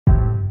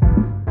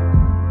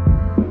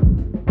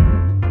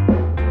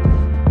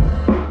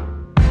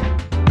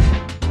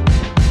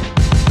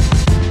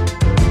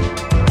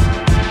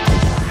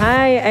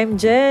I'm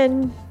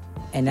Jen.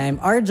 And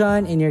I'm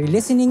Arjon, and you're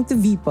listening to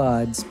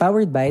V-Pods,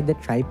 powered by the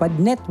Tripod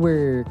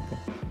Network.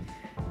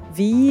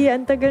 V,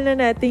 ang tagal na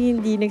natin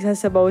hindi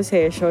nagsasabaw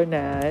session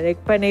na.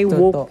 Like, panay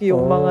whoop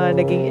yung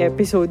mga naging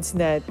episodes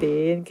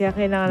natin. Kaya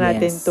kailangan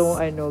natin tong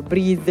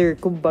breather,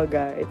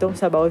 kumbaga. Itong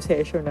sabaw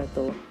session na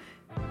to.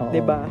 Oo.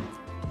 Diba?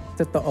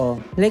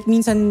 Totoo. Like,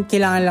 minsan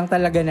kailangan lang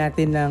talaga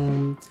natin ng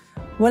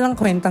walang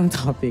kwentang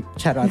topic.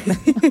 Charot.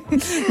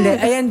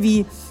 Ayan,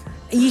 V.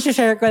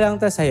 I-share ko lang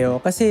to sa'yo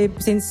kasi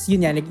since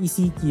yun yan,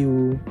 nag-ECQ,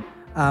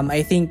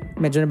 I think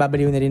medyo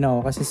nababaliw na rin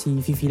ako kasi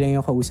si Fifi lang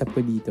yung kausap ko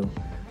dito.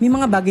 May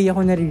mga bagay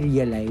ako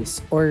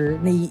nare-realize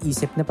or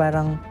naiisip na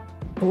parang,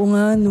 oo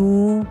nga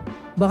no,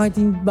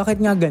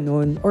 bakit nga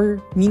ganun? Or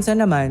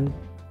minsan naman,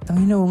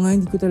 tangina nga,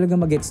 hindi ko talaga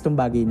magets tong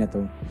bagay na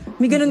to.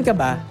 May ganun ka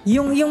ba?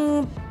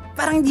 Yung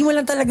parang hindi mo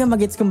lang talaga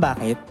magets kung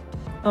bakit?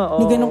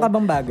 Oo. May ganun ka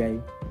bang bagay?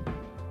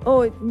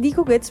 Oh, hindi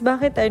ko gets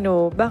bakit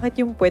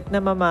yung puwet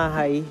na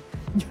mamahay?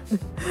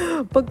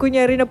 Pag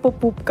kunyari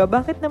napupoop ka,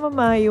 bakit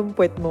namamahay yung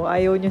puwet mo?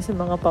 Ayaw niya sa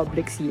mga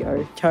public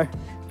CR. Char.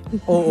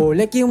 Oo,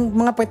 like yung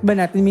mga puwet ba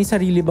natin, may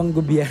sarili bang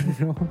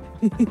gobyerno?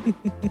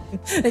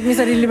 Like may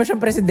sarili ba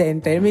siyang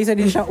presidente? May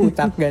sarili siyang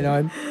utak,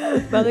 ganon?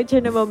 Bakit siya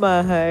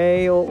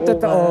namamahay? Oo.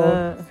 Totoo.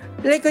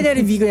 Like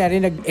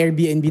kunyari,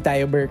 nag-Airbnb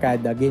tayo,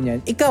 barkada,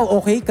 ganyan. Ikaw,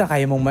 okay ka,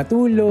 kaya mong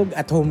matulog,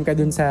 at home ka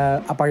dun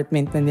sa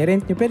apartment na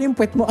nirent nyo, pero yung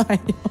puwet mo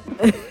ayaw.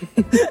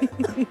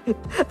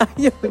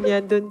 Ayaw niya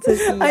dun sa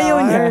CR. Ayaw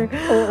niya.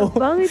 Oo.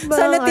 Bakit ba?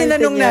 Sana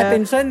tinanong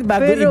natin siya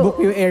bago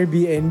i-book yung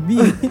Airbnb.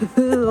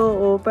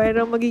 Oo,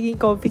 parang magiging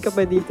comfy ka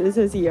ba dito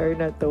sa CR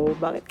na to?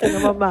 Bakit ka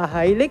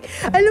namamahay? Like,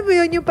 alam mo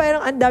yun, yung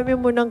parang ang dami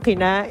mo nang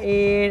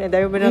kinain,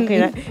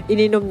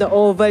 ininom na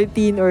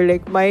Ovaltine or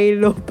like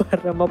Milo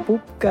para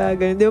mapoop ka,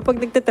 ganun. Di ba pag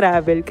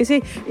nagta-travel? Kasi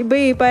iba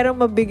parang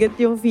mabigat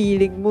yung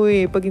feeling mo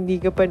pag hindi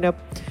ka pa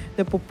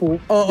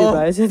napupoop, di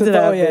ba? Sa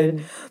travel.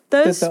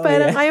 Tapos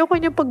parang ayaw ko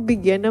niya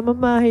pagbigyan na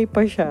mamahay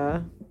pa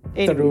siya.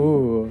 Anyway.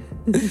 True.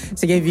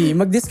 Sige, V,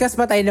 mag-discuss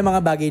pa tayo ng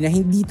mga bagay na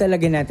hindi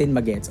talaga natin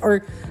magets.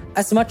 Or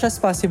as much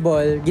as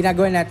possible,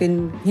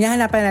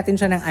 hinahanapan natin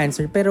siya ng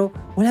answer, pero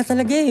wala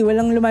talaga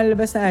walang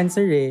lumalabas na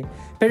answer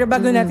Pero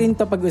bago natin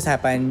to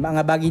pag-usapan,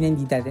 mga bagay na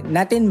hindi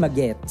natin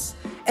magets.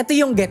 Ito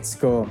yung gets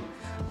ko.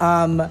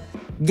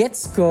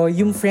 Gets ko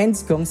yung friends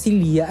kong si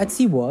Lia at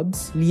si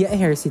Wobbs, Lia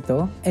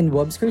Ejercito and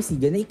Wobbs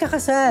Corsiga na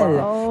ikakasal.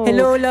 Wow.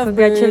 Hello,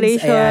 lovebirds.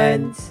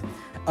 Congratulations.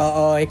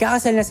 Oo,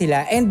 ikakasal na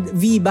sila. And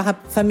V, baka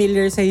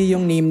familiar sa'yo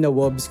yung name na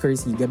Wobbs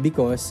Corsiga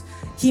because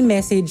he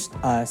messaged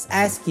us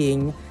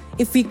asking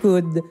if we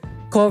could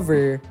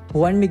cover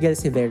Juan Miguel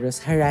Severo's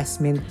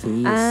harassment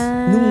case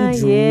nung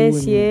June.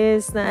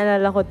 Yes.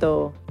 Naalala ko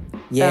to.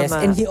 Yes,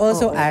 tama. and he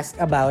also asked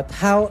about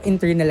how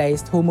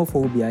internalized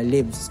homophobia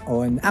lives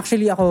on.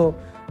 Actually,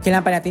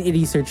 kailangan pa natin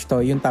i-research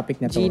to, yung topic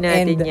na to. G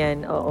natin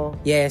yan, oo.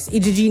 Yes,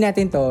 i-G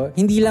natin to.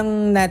 Hindi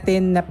lang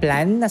natin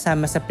na-plan,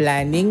 nasama sa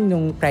planning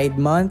nung Pride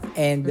Month.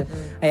 And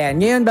ayan,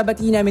 ngayon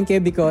babatiin namin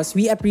kayo because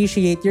we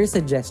appreciate your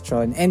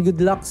suggestion. And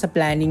good luck sa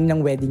planning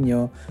ng wedding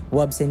nyo,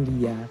 Wobbs and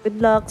Lia. Good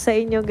luck sa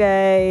inyo,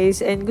 guys.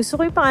 And gusto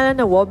ko yung pangalan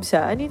na Wobbs,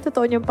 Ano yung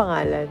totoo niyang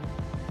pangalan?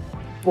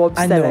 Wobbs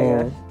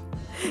talaga.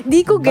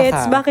 Hindi ko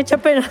gets bakit siya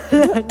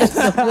pinangalan.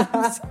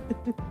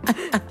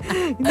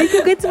 Hindi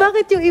ko gets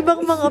bakit yung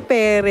ibang mga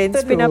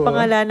parents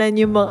pinapangalanan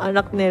yung mga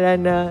anak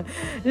nila na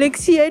like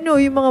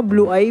yung mga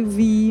Blue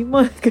Ivy,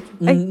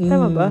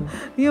 tama ba?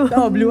 Yung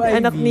Blue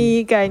anak Ivy.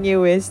 ni Kanye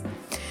West.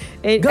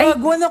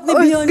 Gago, anak ni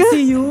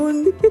Beyonce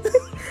yun.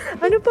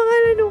 Ano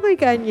pangalan nung kay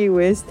Kanye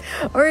West?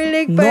 Or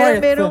like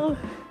parang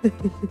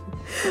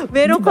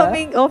merong diba?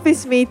 kaming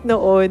office mate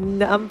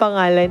noon na ang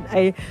pangalan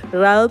ay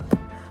Ralph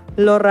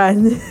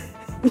Lauren.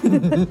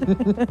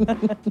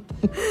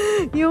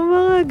 Yung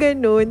mga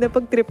ganun na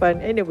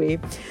pagtripan.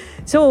 Anyway,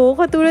 so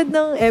katulad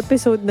ng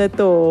episode na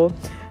to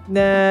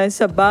na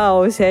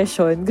Sabaw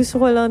session,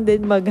 gusto ko lang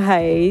din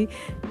mag-hi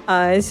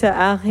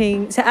sa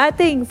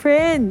ating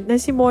friend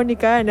na si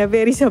Monica na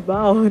very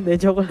sabaw. Na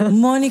joke lang.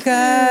 Monica!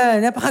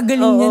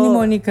 Napakagaling niya ni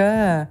Monica.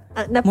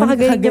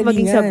 Napakagaling niya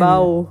maging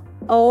sabaw.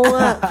 Oo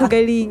nga,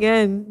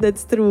 kagalingan.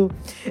 That's true.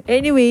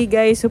 Anyway,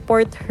 guys,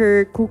 support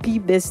her cookie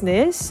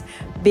business,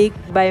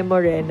 Baked by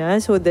Morena.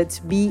 So, that's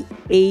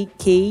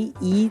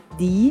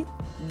BAKEDBYMORENA.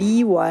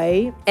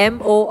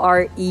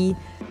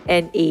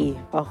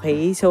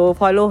 Okay? So,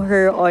 follow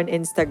her on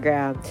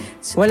Instagram.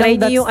 So, walang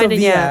try niyo yung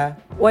niya.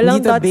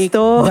 Walang dito dots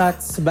to.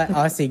 Dots ba?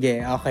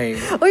 Sige, okay.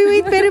 Uy,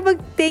 wait, pero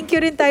mag-thank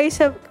you rin tayo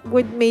sa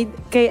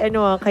kay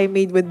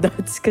Made with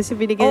Dots kasi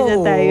binigyan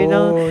na tayo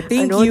ng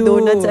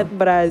donuts at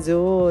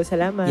brazo.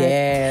 Salamat.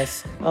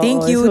 Yes.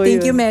 Thank you,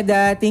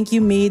 Meda. Thank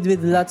you, Made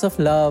with lots of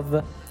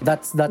love.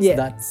 Dots.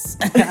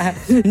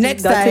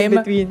 Next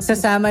time,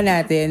 sasama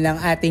natin ng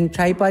ating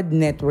Tripod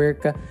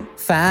Network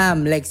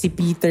fam, like si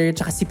Peter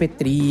tsaka si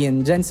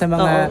Petrine. Diyan sa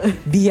mga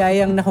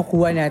biyayang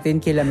nakukuha natin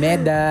kila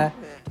Meda.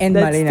 And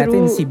malay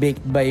natin si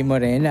Baked by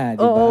Morena,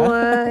 di ba? Oo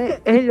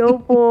hello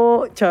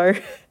po,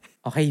 Char.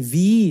 Okay, V.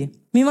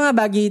 May mga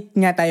bagay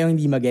nga tayong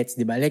hindi magets,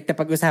 di ba? Like,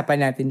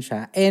 napag-usapan natin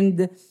siya.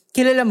 And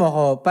kilala mo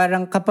ko,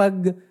 parang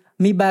kapag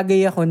may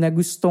bagay ako na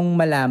gustong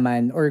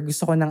malaman or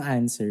gusto ko ng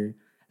answer,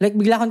 like,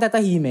 bigla akong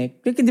tatahimik.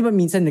 Like, di ba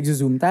minsan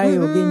nagzo-zoom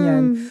tayo,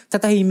 ganyan.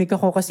 Tatahimik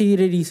ako kasi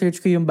re-research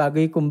ko yung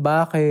bagay kung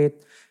bakit.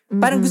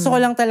 Parang gusto ko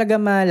lang talaga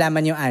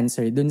malaman yung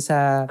answer dun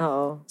sa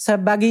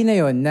bagay na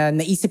yon na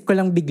naisip ko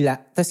lang bigla,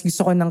 tapos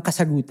gusto ko ng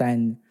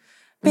kasagutan.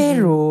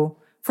 Pero,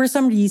 for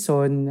some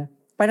reason,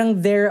 parang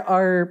there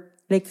are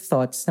like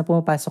thoughts na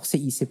pumapasok sa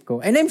isip ko.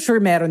 And I'm sure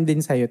meron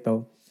din sa'yo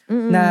to.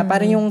 Na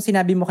parang yung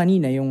sinabi mo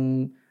kanina,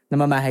 yung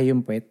namamahay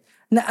yung puwet,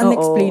 na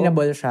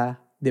unexplainable siya,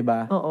 di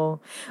ba?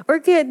 Oo. Or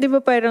kaya, di ba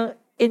parang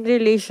in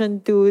relation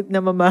to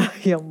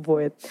namamahay yung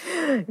puwet,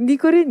 hindi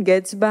ko rin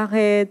gets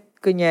bakit,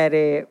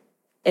 kunyari,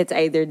 it's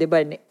either, di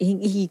ba,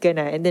 ihi ka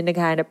na and then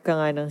naghanap ka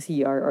nga ng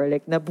CR or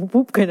like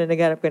napupoop ka na,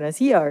 naghanap ka ng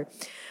CR.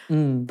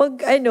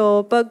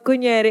 Pag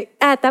kunyari,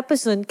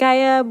 tapos nun,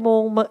 kaya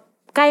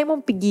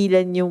mong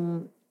pigilan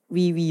yung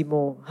wiwi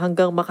mo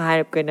hanggang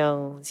makahanap ka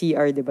ng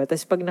CR, di ba?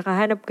 Tapos pag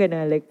nakahanap ka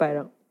na, like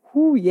parang,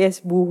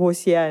 yes,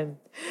 buhos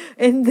yan.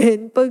 And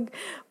then, pag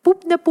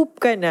poop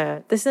ka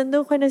na, tapos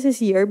nandun ka na sa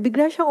CR,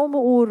 bigla siyang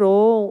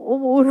umuurong.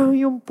 Umuurong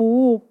yung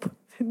poop.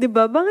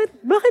 Diba?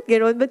 Bakit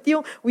gano'n? Ba't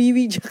yung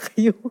wiwi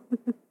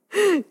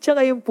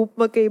tsaka yung poop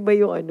magkaiba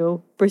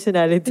yung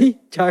personality?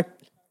 Char.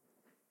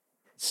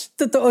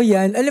 Totoo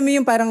yan. Alam mo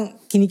yung parang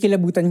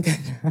kinikilabutan ka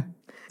na.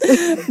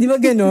 Di ba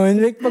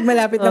gano'n? Like pag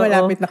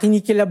malapit na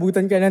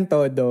kinikilabutan ka ng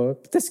todo.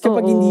 Tapos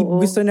kapag hindi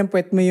gusto ng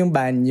puwet mo yung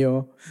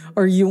banyo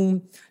or yung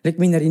like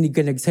may narinig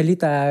ka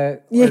nagsalita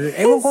or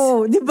ewan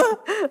ko, di ba?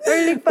 Or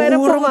like parang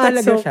urong pumasok.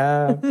 talaga siya.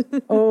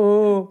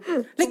 Oo.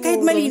 Like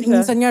kahit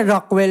minsan nga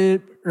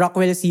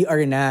Rockwell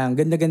CR na. Ang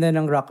ganda-ganda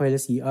ng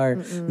Rockwell CR.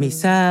 May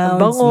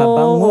sounds,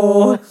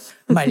 mabango,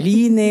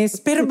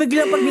 malinis. Pero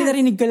bigla pag may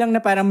narinig ka lang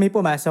na parang may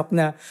pumasok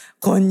na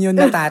konyo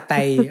na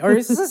tatay. Or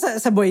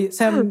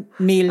sa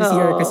male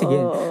CR kasi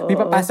may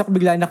papasok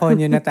bigla na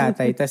konyo na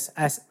tatay. Tapos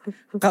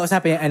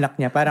kausapin yung anak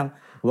niya, parang,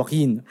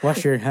 Joaquin,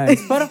 wash your hands.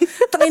 Parang,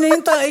 takay na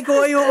yung tae ko,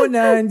 ayoko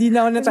na, hindi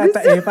na ako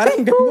natatae.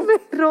 Parang gano'n.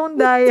 Merong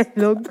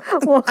dialogue.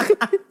 Joaquin,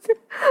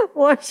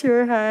 wash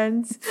your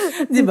hands.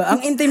 Diba?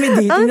 Ang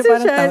intimidating na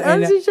parang tae na.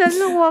 Ang social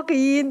ng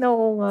Joaquin.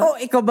 Oo nga.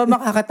 Ikaw ba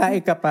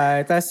makakatae ka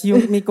pa? Tapos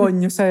yung may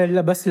konyo sa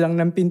labas lang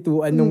ng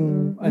pintuan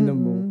nung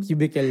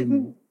cubicle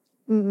mo.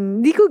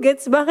 Hindi ko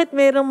gets bakit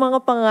merong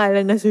mga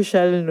pangalan na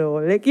social, no?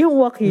 Like yung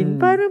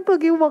Joaquin. Parang pag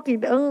yung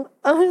Joaquin,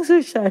 ang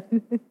social.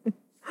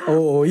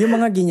 Oo, yung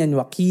mga ganyan,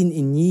 Joaquin,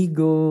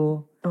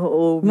 Inigo.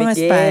 Oo, mga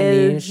Miguel,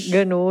 Spanish.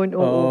 Ganun.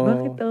 Oo,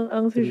 bakit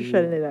ang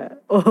social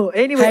nila?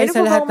 Anyway. Hi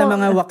sa lahat ng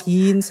mga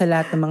Joaquin, sa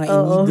lahat ng mga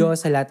Inigo,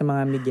 sa lahat ng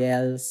mga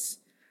Miguels.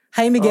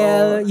 Hi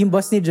Miguel, yung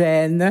boss ni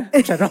Jen.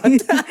 Charot.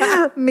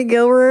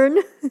 Miguel Wern.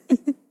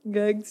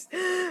 Gags.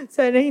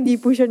 Sana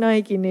hindi po siya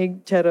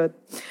nakikinig. Charot.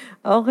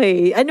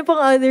 Okay. Ano pang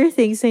other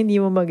things na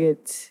hindi mo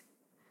magets?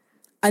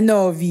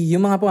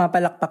 Yung mga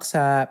pumapalakpak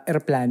sa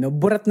eroplano,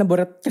 burat na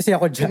burat kasi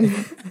ako dyan.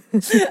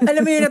 Alam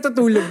mo yun,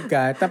 natutulog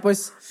ka,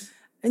 tapos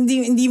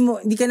hindi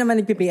ka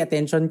naman nagpipay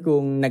attention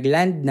kung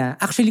nagland na.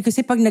 Actually,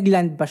 kasi pag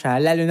nagland pa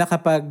siya, lalo na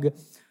kapag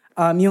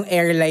yung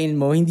airline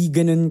mo, hindi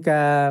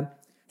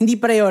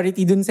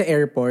priority dun sa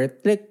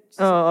airport. Like,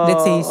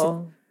 let's say,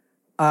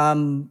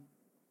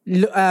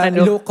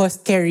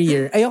 low-cost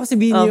carrier. Ayoko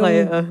sabihin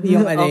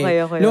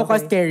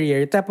low-cost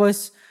carrier.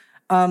 Tapos,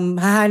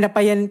 hahanap pa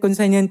yan kung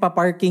saan yan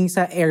paparking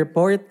sa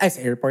airport. Sa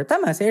airport.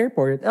 Tama, sa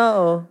airport.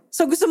 Oo.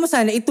 So, gusto mo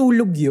sana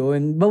itulog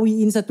yun,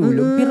 bawiin sa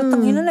tulog. Pero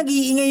tangina,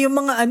 nag-iingay yung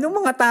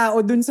mga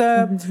tao dun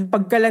sa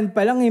pagkaland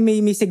pa lang.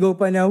 May sigaw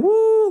pa na,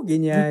 woo,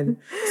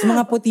 ganyan. So,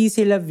 mga puti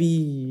sila,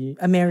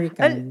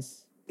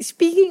 Americans.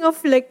 Speaking of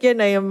like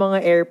yan na, yung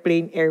mga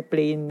airplane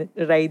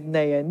ride na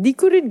yan, di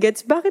ko rin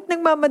gets, bakit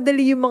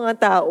nagmamadali yung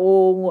mga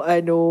taong,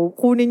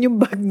 kunin yung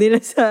bag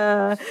nila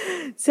sa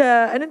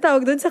anong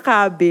tawag doon, sa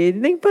cabin?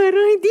 Like,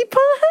 parang hindi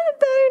pa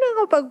tayo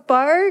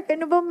nakapag-park.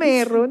 Ano ba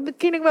meron? Ba't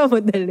kayo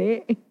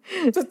nagmamadali?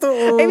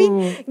 Totoo. I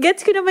mean,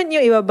 gets ko naman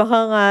yung iba,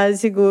 baka nga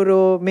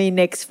siguro may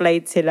next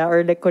flight sila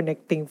or like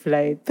connecting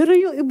flight. Pero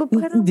yung iba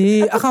parang,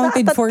 hindi,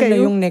 accounted for na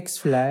yung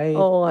next flight.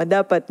 Oo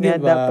nga, dapat nga.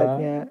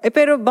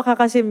 Pero baka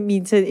kasi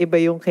minsan iba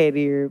yung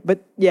carrier. But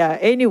yeah,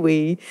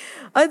 anyway,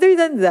 other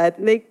than that,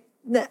 like,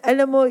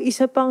 alam mo,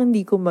 isa pang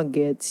hindi ko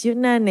magets,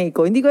 yung nanay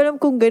ko. Hindi ko alam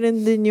kung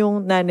ganun din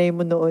yung nanay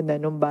mo noon na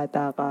nung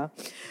bata ka.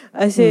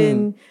 As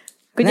in,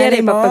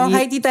 kunyari,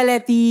 hi Tita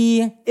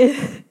Letty.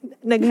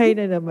 Nag-hi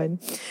na naman.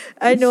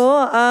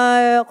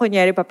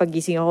 Kunyari,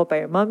 papagising ako,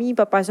 parang, Mami,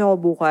 papasok ako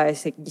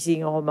bukas.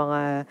 Gising ako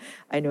mga,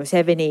 7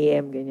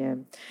 a.m., ganyan.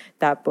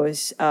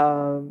 Tapos,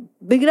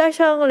 bigla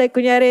siyang, like,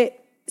 kunyari,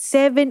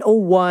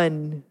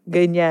 7:01,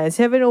 ganyan,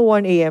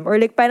 7:01 a.m.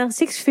 or like parang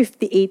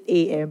 6:58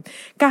 a.m.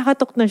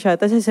 Kakatok na siya,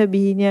 tapos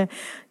sasabihin niya,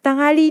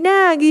 tanghali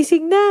na,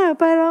 gising na.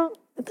 Parang,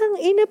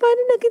 Tangina,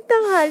 paano naging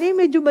tanghali?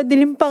 Medyo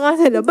madilim pa nga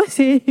sa labas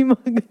eh.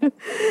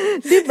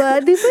 Diba?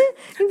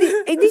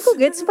 Hindi ko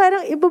gets.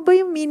 Parang iba ba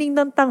yung meaning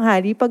ng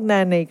tanghali pag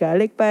nanay ka?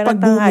 Like parang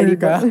Pag tanghali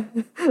boomer ka?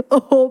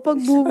 Oo, pag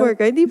boomer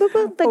ka. Di ba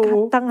pag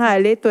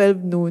tanghali,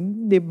 12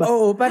 noon? Diba?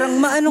 Oo, parang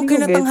maanong Hindi ko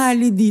gets.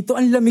 kinatanghali dito,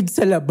 ang lamig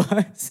sa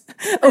labas.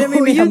 Alam mo,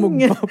 may yun hamog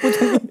nga. pa.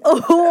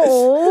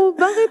 Oo,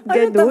 bakit Ano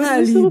ganun?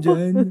 tanghali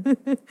dyan?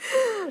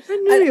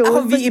 Yun? Ako,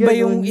 Ba't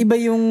ganun?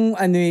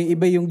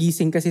 iba yung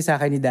gising kasi sa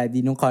akin ni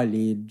Daddy nung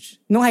college.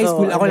 Nung high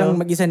school, ako lang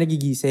mag-isa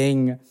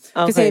nagigising.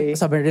 Kasi Okay.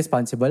 sobrang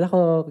responsible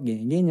ako,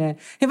 ganyan.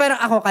 Parang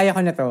ako, kaya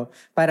ko na to.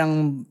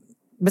 Parang,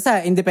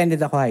 basta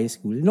independent ako high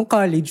school. Nung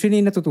college,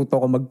 yun yung natututo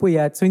ko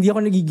magpuyat. So, hindi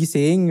ako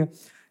nagigising.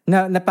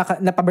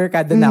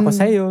 Napabarkada na ako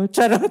sa'yo.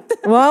 Charot.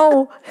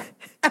 Wow!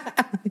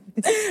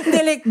 Hindi,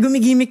 like,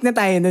 gumigimik na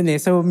tayo nun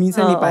eh. So,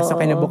 minsan may pasok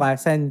Oo.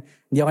 kinabukasan.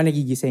 Hindi ako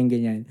nagigising,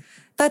 ganyan.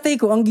 Tatay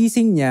ko, ang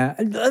gising niya,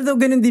 although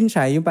ganun din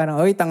siya, yung parang,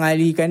 oy,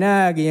 tanghali ka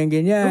na,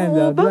 ganyan,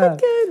 blah, Oo, blah.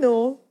 bakit ka,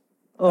 no?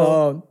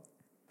 Oo.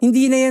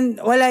 Hindi na yan,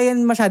 wala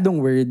yan masyadong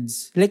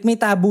words. Like, may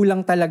tabu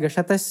lang talaga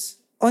siya. Tas,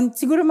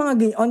 siguro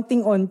mga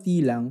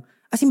onting-onti lang.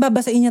 As in,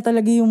 babasain niya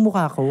talaga yung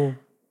mukha ko.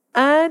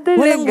 Ah, talaga?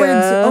 Walang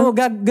words. Oh,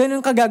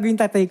 ganun kagagawin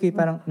tatay ko.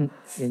 Parang,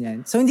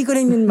 ganyan. So, hindi ko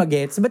rin yun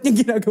magets. Ba't yung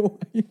ginagawa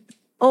yun?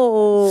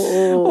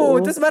 Oo.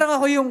 Tapos parang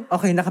ako yung,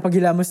 okay,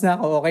 nakapaghilamos na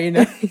ako, okay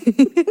na.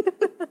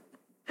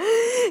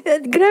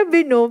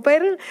 Grabe, no?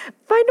 Parang,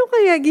 paano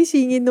kaya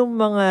gisingin ng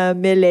mga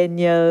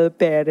millennial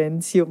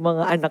parents yung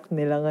mga anak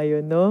nila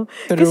ngayon, no?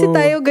 Kasi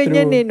tayo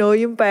ganyan eh, no?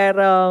 Yung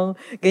parang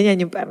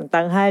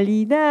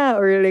tanghali na,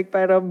 or like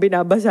parang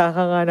binabasa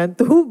ka nga ng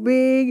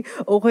tubig,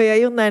 o kaya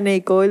yung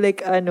nanay ko,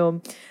 like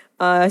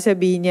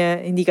sabihin niya,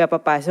 hindi ka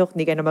papasok,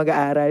 hindi ka na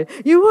mag-aaral.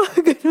 Yung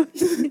mga ganun.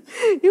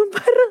 Yung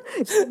parang,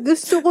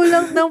 gusto ko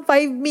lang ng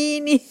 5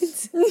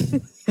 minutes.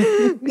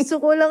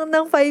 Gusto ko lang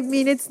ng 5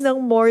 minutes ng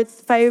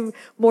 5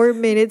 more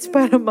minutes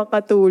para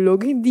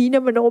makatulog. Hindi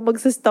naman ako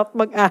magsa-stop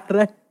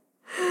mag-aral.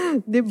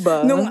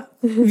 Diba? Nung,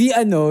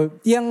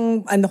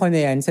 yung ko na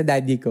yan sa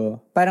daddy ko,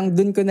 parang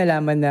dun ko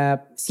nalaman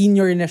na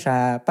senior na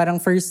siya,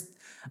 parang first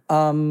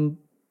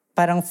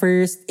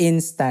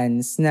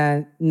instance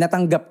na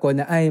natanggap ko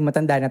na, ay,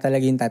 matanda na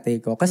talaga yung tatay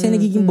ko. Kasi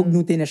nagiging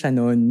bugnuti na siya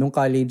noon, nung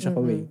college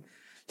ako eh.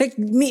 Like,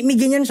 may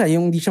ganyan siya,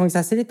 yung hindi siya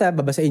magsasalita,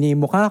 babasain niya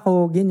yung mukha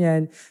ko,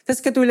 ganyan. Tapos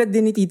katulad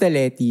din ni Tita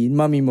Letty,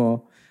 mami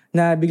mo,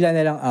 na bigla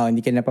na lang, hindi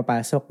ka na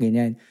papasok,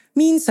 ganyan.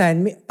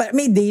 Minsan,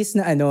 may days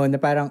na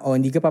na parang,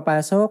 hindi ka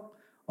papasok,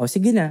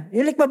 sige na.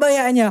 Yung like,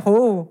 babayaan niya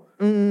ako.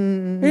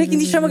 Like,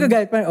 hindi siya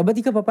magagalit. Parang, ba't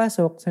di ka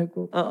papasok? Sabi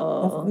ko,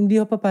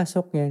 hindi ka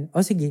papasok yan.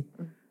 Sige.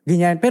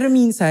 Ganyan. Pero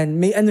minsan,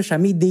 may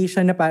may day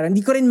siya na parang,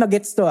 hindi ko rin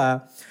magets to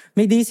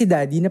May day si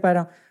daddy na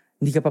parang,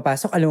 hindi ka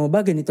papasok, alam mo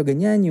ba, ganito,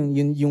 ganyan,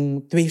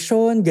 yung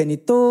tuition,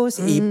 ganito,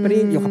 si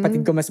April, yung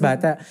kapatid ko mas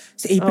bata,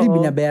 si April,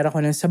 binabayaran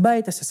ko ng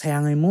sabay, tapos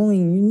sasayangan mo,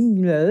 ang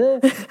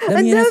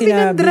dami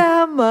ng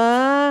drama.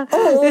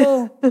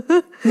 Oo.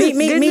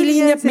 May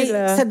linya,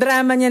 sa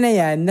drama niya na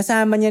yan,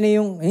 nasama niya na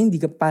yung, hindi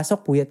ka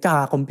papasok, puyat,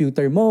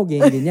 kakakompyuter mo,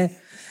 ganyan.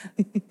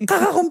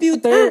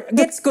 Kakakompyuter,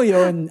 gets ko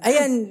yun.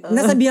 Ayan,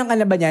 nasabihan ka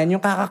na ba niyan,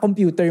 yung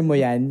kakakompyuter mo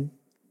yan?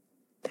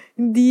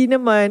 Hindi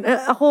naman.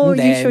 Ako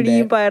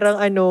usually yung parang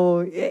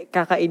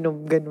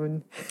kakainom, ganun.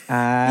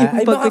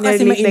 Ay baka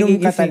kasi mainom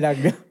ka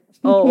talaga.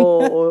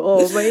 Oo.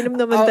 Mainom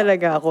naman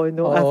talaga ako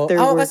after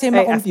work. Ako kasi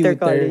after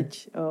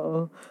college.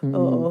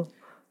 Oo.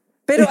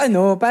 Pero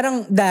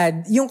parang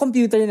dad, yung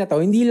computer na to,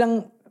 hindi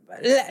lang,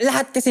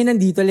 lahat kasi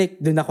nandito, like,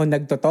 doon ako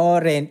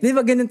nagtotorrent. Di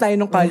ba ganun tayo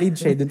nung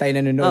college eh? Doon tayo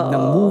nanonood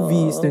ng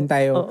movies, doon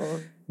tayo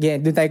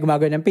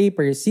gumagawa ng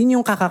papers.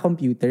 Yun yung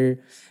kakakompyuter.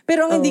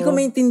 Pero ang hindi ko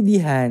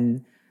maintindihan,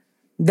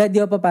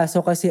 daddy ako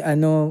papasok kasi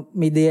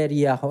may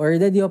diarrhea ako, or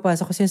daddy ako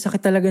papasok kasi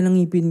sakit talaga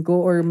ng ngipin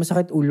ko, or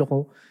masakit ulo ko.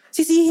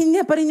 Sisihin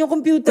niya pa rin yung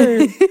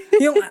computer.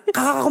 Yung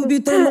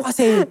kakakompyuter mo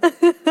kasi,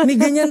 may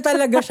ganyan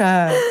talaga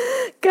siya.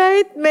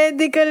 Kahit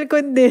medical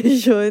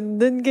condition,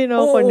 dun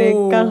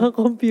kino-connect,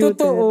 kaka-computer.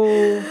 Totoo.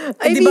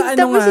 I mean,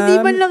 tapos hindi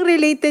man lang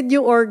related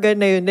yung organ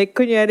na yun. Like,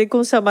 kunyari,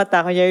 kung sa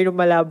mata, kunyari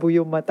malabo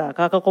yung mata,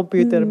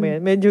 kaka-computer mo yan,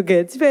 medyo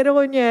gets. Pero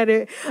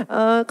kunyari,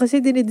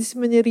 kasi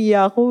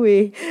dinidismaniria ako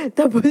eh.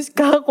 Tapos,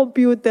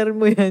 kaka-computer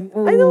mo yan.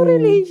 Anong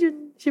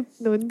relationship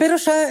nun? Pero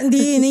siya,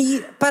 hindi,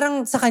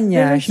 parang sa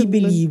kanya, he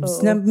believes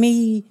na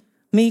may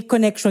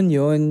connection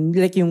yun.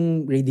 Like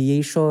yung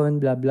radiation,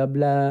 blah, blah,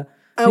 blah.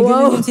 May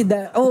ganyan yan si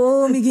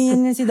may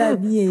ganyan yan si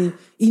daddy eh.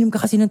 Inom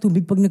ka kasi ng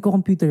tubig pag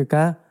nagko-computer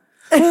ka.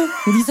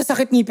 Hindi sa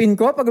sakit ngipin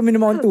ko pag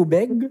uminom akong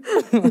tubig.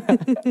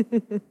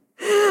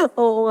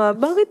 Oo nga,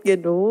 bakit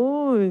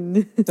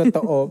ganun?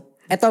 Totoo.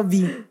 Eto,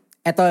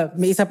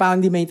 may isa pa akong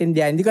hindi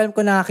maintindihan. Hindi ko alam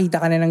kung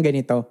nakakita ka na ng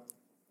ganito.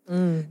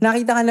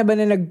 Nakita ka na ba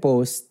na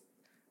nag-post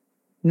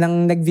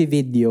ng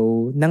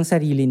nagvi-video ng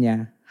sarili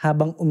niya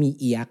habang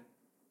umiiyak?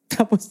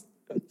 Tapos,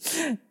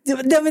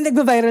 dami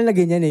nagba-viral na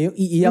ganyan eh. Yung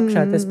iiyak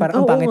siya, tapos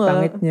parang ang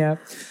pangit-pangit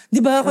niya. Di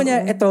ba ako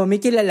niya, eto,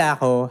 may kilala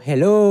ako,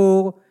 hello,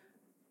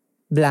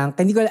 blank.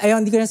 Hindi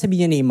ko na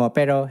sabihin yung name mo,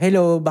 pero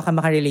hello, baka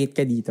makarelate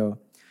ka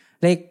dito.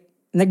 Like,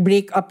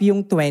 nag-break up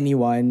yung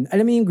 21.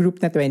 Alam mo yung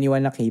group na 21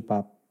 na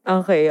K-pop?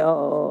 Okay,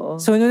 oo.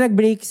 So, nung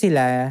nag-break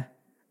sila,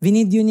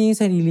 video niya yung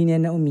sarili niya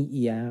na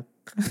umiiyak.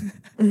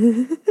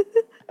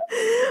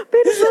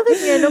 Pero bakit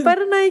nga, no?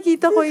 Parang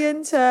nakikita ko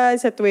yan sa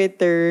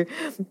Twitter.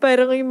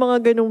 Parang yung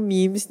mga ganong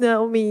memes na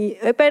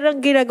parang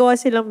ginagawa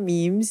silang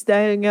memes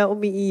dahil nga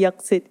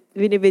umiiyak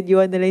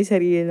binibidyoan nila yung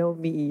sarili na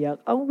umiiyak.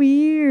 Ang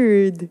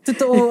weird.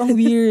 Totoo, ang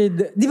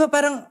weird. Di ba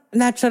parang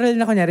natural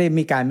na kunyari,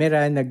 may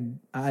camera,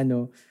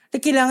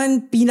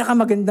 kailangan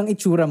pinakamagandang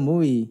itsura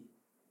mo eh.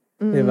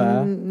 Di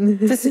ba?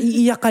 Tapos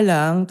iiyak ka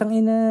lang,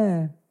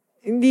 tangina.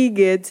 Hindi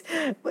gets.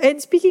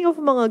 And speaking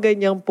of mga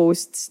ganyang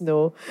posts,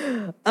 no,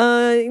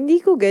 hindi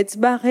ko gets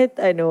bakit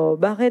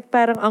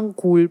parang ang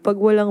cool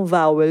pag walang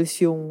vowels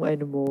yung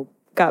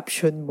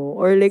caption mo.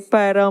 Or like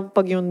parang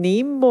pag yung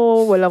name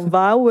mo, walang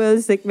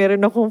vowels. Like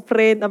meron akong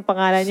friend, ang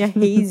pangalan niya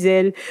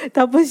Hazel.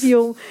 Tapos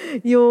yung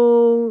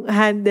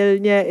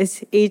handle niya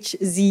is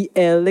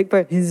HZL. Like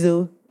parang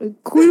Hazel.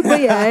 Cool ba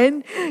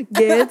yan?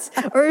 Gets?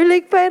 Or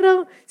like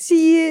parang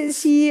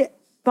si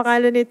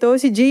pangalan nito,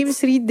 si James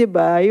Reid,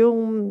 diba?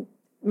 Yung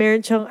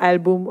meron siyang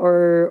album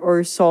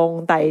or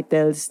song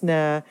titles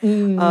na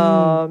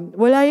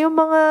wala yung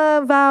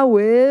mga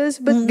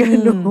vowels, ba't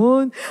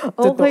ganun?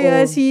 O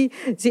kaya si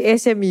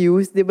SM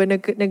Youth, di ba,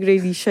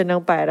 nag-release siya ng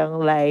parang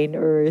line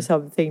or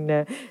something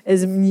na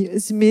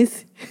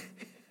Smith.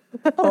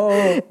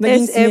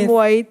 Naging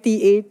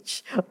SMYTH.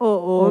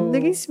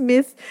 Naging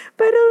Smith.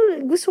 Pero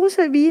gusto ko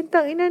sabihin,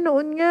 tangina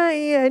noon nga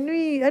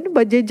ano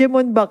ba,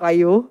 Jejemon ba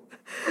kayo?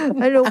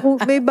 Kung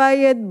may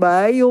bayad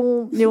ba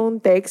yung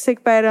text?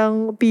 Like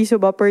parang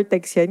piso ba per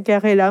text yan? Kaya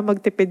kailangan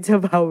magtipid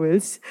sa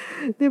vowels.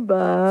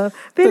 Diba?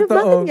 Pero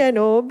Totoo.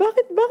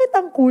 bakit bakit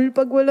ang cool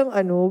pag walang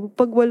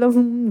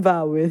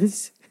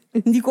vowels?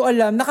 Hindi ko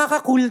alam.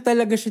 Nakaka-cool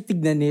talaga siya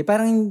tignan eh.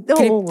 Parang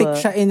cryptic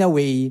siya in a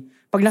way.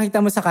 Pag nakita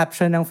mo sa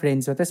caption ng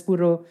friends mo, tas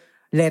puro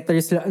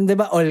letters lang.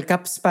 Diba? All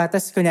caps pa.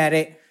 Tas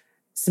kunyari,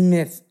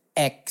 Smith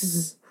X.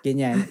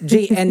 Ganyan.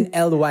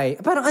 JNLY.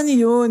 Parang ano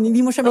yun?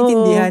 Hindi mo siya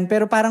maintindihan.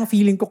 Pero parang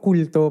feeling ko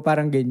cool to.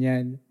 Parang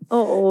ganyan.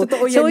 Oo.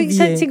 Totoo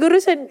yan, siguro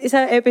sa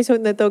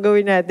episode na to,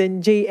 gawin natin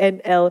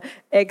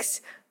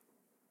JNLX.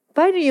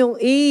 Paano yung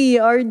A?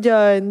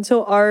 Arjan.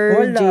 So,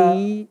 RJ...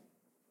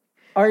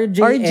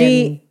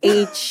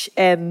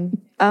 RJHN.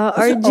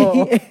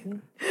 RJN.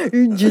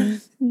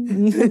 Urgent.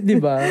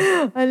 Diba?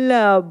 Ang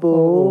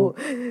labo.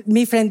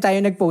 May friend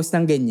tayo nag-post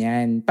ng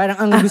ganyan.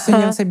 Parang ang gusto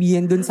niyang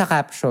sabihin dun sa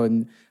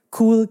caption,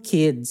 cool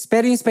kids.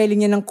 Pero yung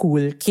spelling niya ng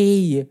cool,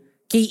 K-E-W-L.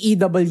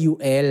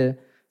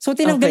 So,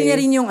 tinanggal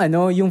niya rin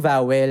yung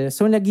vowel.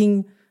 So,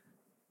 naging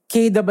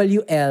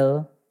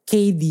K-W-L,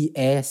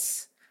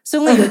 K-D-S.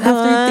 So, ngayon,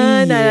 after 3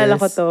 years... Naalala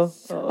ko to.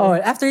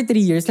 After 3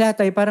 years,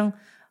 lahat tayo parang,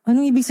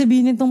 anong ibig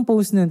sabihin nitong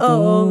post na to?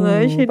 Oo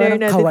nga, share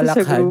natin to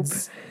sa group.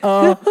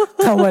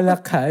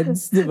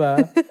 Kawalakads, di ba?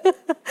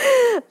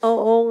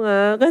 Oo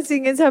nga.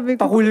 Kasi nga sabi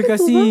ko, pakul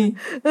kasi.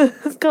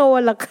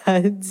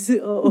 Kawalakads.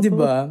 Oo. Di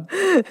ba?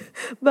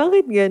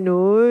 Bakit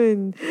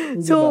ganun? Diba?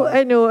 So,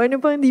 ano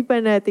pang hindi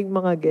pa nating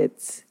mga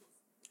gets?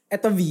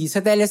 Eto V, sa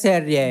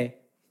teleserye,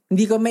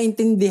 hindi ko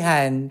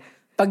maintindihan.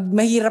 Pag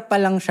mahirap pa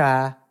lang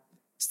siya,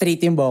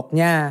 straight yung buhok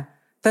niya.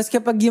 Tapos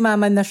kapag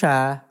yumaman na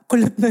siya,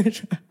 kulot na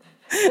siya.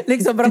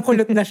 Like, sobrang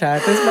kulot na siya.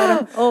 Tapos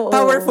parang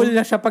powerful na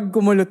siya pag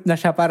kumulot na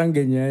siya. Parang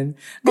ganyan.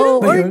 Ganun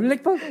ba yun?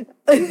 Like,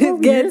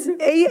 gets?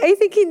 I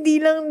think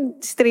hindi lang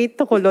straight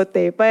to kulot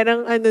eh.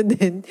 Parang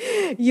din,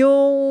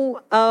 yung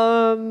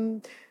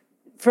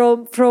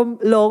from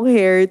long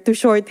hair to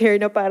short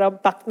hair na parang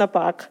pak na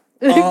pak.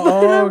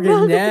 Oo,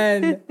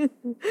 ganyan.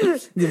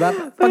 Diba?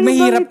 Pag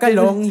mahirap ka,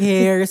 long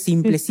hair,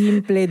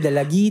 simple-simple,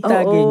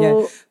 dalagita,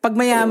 ganyan. Pag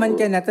mayaman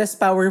ka na, tas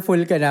powerful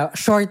ka na,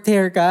 short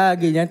hair ka,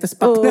 ganyan, tas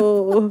pak na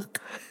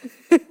pak.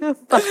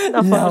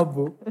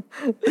 Labo.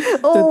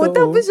 Oo,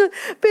 tapos,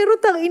 pero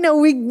tangina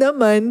wig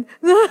naman,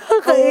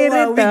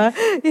 nakaka-irita.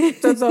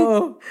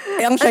 Totoo.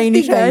 Ang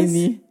shiny.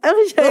 Ang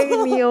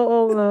shiny,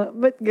 oo nga.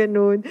 Ba't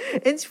ganun?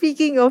 And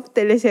speaking of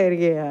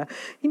teleserye,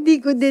 hindi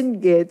ko din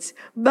gets,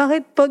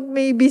 bakit pag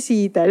may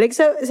bisita, like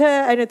sa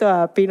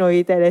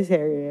Pinoy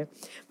teleserye,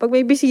 pag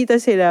may bisita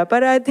sila,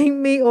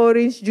 parating may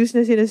orange juice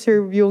na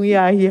sinaserve yung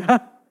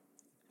yaya.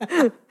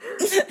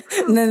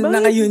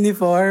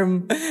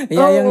 Naka-uniform.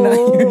 Yayang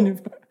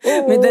naka-uniform.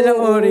 May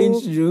dalang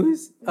orange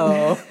juice.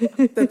 Oo.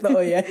 Totoo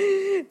yan.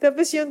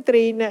 Tapos yung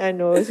tray na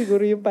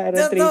siguro yung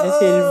parang tray na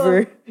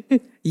silver.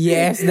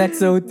 Yes,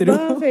 that's so true.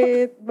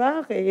 Bakit?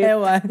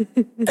 Ewan.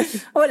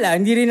 Wala,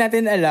 hindi rin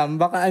natin alam.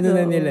 Baka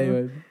na nila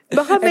yun.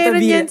 Baka meron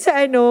yan sa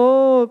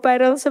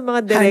parang sa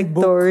mga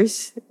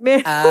directors.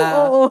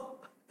 Oo.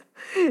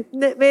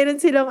 Meron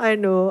silang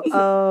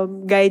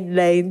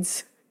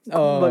guidelines.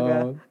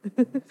 Kumbaga.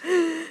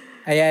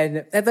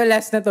 Ayan. Ito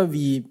last na to,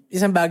 V.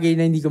 Isang bagay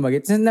na hindi ko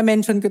mag-get.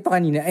 Na-mention ko to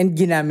kanina and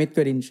ginamit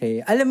ko rin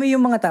siya. Alam mo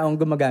yung mga taong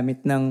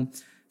gumagamit ng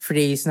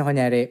phrase na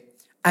kunyari,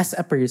 as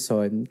a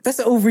person.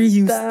 Tapos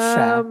overused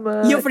siya.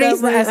 Yung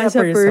phrase na as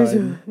a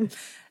person.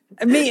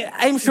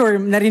 I'm sure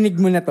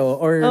narinig mo na to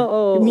or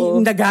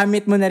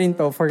nagamit mo na rin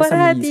to for some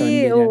reason.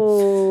 Ganyan.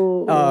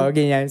 Oo,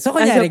 ganyan. So,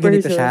 kunyari,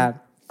 ganito siya.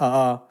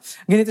 Oo.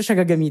 Ganito siya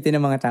gagamitin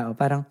ng mga tao.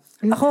 Parang,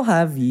 ako,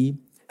 Javi,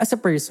 as a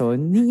person,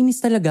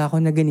 niinis talaga ako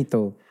na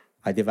ganito.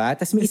 Diba?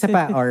 Tapos may isa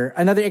pa, or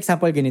another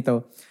example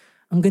ganito.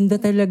 Ang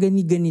ganda talaga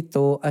ni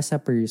ganito as a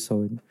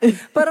person.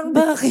 Parang,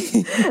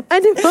 bakit?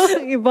 Ano ba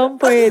ang ibang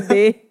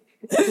pwede?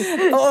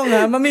 Oo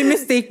nga,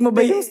 mistake mo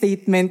ba yung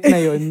statement na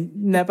yun?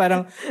 Na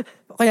parang,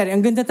 kunyari,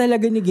 ang ganda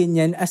talaga ni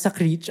ganyan as a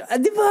creature.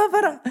 Di ba?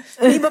 Parang,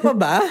 may iba pa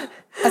ba?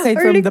 Aside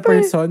from the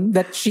person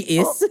that she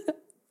is?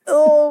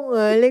 Oo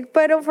nga. Like,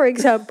 parang for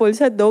example,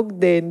 sa dog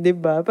din, di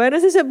ba?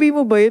 Parang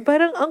sasabihin mo ba yun?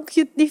 Parang ang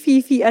cute ni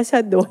Fifi as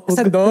a dog. As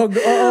a dog,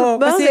 oo.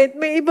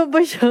 Bakit? May iba ba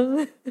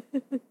siyang...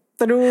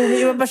 True,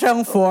 may iba pa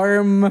siyang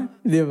form.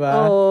 Di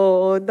ba?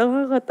 Oo,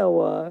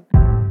 nakakatawa.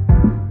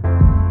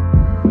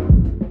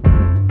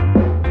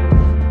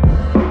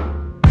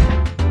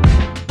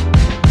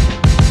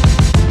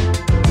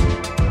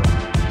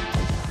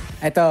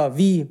 Ito,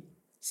 V.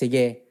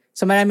 Sige.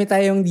 So, marami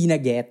tayong di na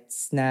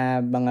gets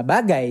na mga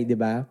bagay, di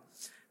ba?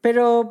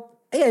 Pero,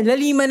 ayan,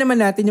 laliman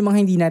naman natin yung mga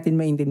hindi natin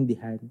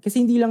maintindihan.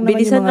 Kasi hindi lang naman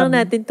bilisan yung mga... lang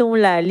natin itong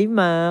lalim,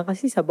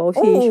 kasi sabaw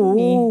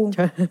session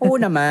Oo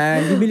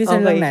naman.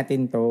 Bibilisan lang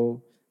natin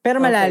to. Pero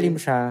malalim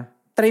siya.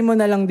 Try mo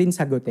na lang din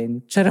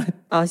sagutin. Charot.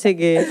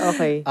 Sige.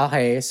 Okay.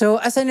 Okay. So,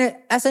 as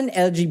an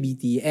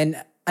LGBT and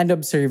an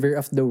observer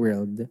of the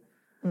world,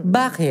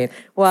 bakit?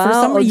 Wow, for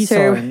some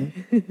reason,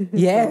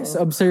 yes,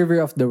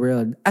 observer of the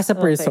world. As a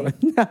person.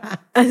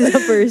 As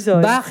a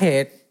person.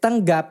 Bakit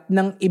tanggap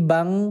ng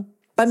ibang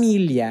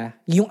pamilya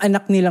yung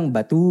anak nilang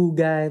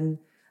batugan,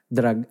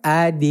 drug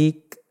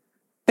addict,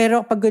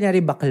 pero pag kunyari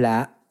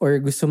bakla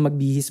or gusto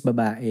magbihis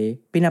babae,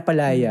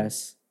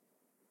 pinapalayas.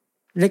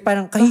 Like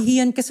parang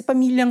kahihiyan ka sa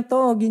pamilyang to,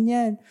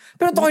 ganyan.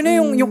 Pero ito na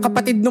yung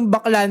kapatid ng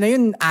bakla na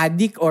yun,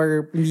 addict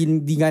or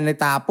hindi nga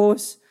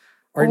natapos.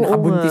 Or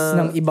nakabuntis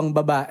ng ibang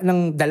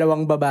ng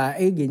dalawang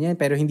babae, ganyan.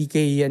 Pero hindi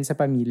kahihiyan sa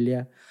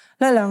pamilya.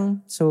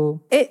 Lang.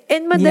 So,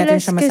 and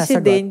madalas kasi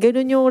din,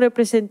 ganun yung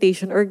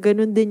representation or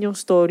ganun din yung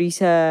story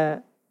sa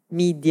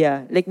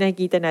media. Like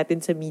nakikita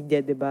natin sa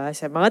media, di ba?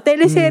 Sa mga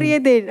teleserye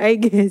din, I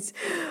guess.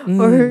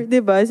 Or, di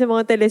ba, sa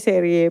mga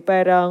teleserye,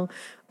 parang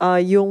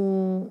yung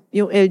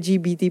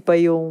LGBT pa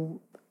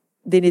yung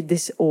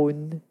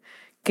dinidisown.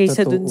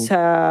 Kaysa dun sa,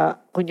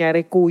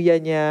 kunyari, kuya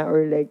niya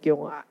or like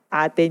yung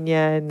ate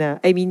niya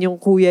na, yung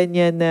kuya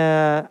niya na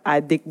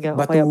addict nga o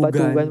kaya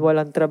batugan,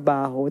 walang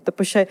trabaho.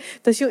 Tapos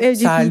yung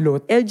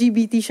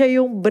LGBT siya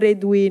yung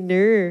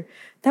breadwinner.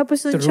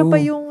 Tapos nun siya pa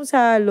yung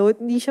salot,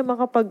 hindi siya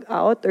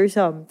makapag-out or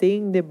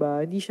something, di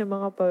ba? Hindi siya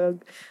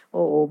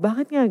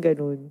bakit nga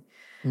ganun?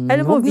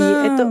 Alam mo, V,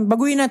 ito...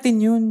 Baguhin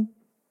natin yun.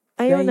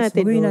 Ayaw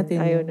natin yun.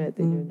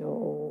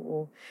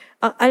 Oo.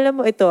 Alam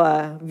mo, ito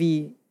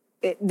V,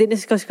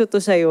 diniscuss ko to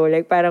sa'yo,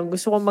 like parang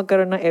gusto kong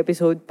magkaroon ng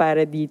episode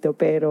para dito,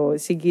 pero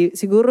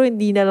siguro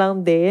hindi na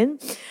lang din.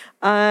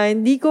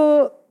 Hindi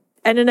ko,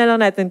 na lang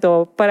natin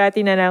to,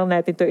 parati na lang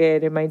natin to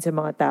i-remind sa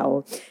mga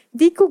tao.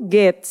 Hindi ko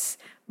gets,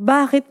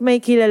 bakit may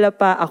kilala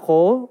pa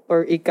ako,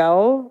 or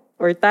ikaw,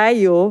 or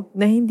tayo,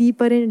 na hindi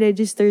pa rin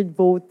registered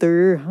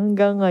voter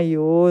hanggang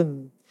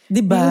ngayon.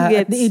 Diba?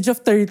 At the age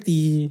of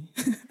 30.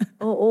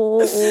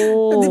 Oo.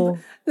 Diba?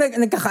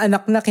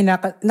 Nagkakaanak na,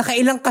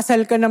 nakailang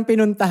kasal ka ng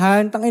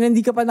pinuntahan, tangina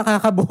hindi ka pa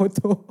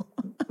nakakaboto.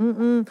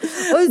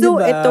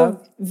 Although, ito,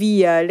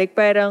 Via, like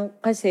parang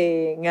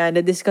kasi nga,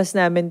 na-discuss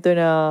namin to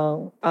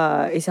ng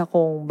isa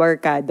kong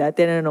barkada,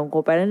 tinanong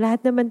ko, parang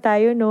lahat naman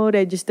tayo,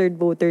 registered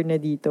voter na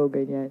dito,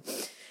 ganyan.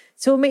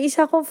 So, may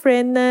isa kong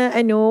friend na,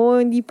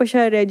 hindi pa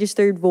siya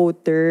registered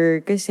voter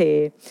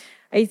kasi,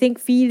 I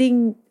think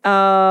feeling,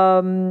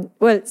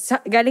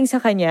 galing sa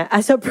kanya,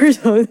 as a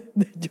person,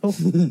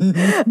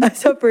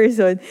 as a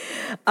person,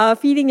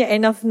 feeling niya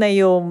enough na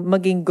yung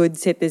maging good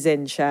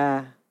citizen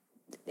siya.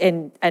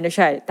 And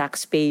siya,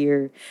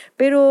 taxpayer.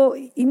 Pero,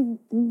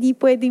 hindi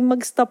pwedeng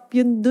mag-stop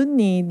yun dun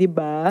di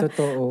ba?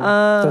 Totoo.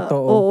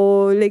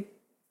 Oo, like,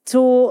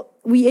 so,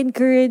 we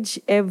encourage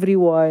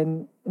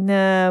everyone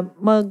na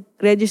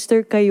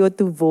mag-register kayo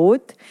to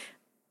vote.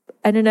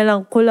 Na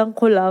lang,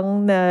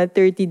 kulang-kulang na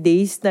 30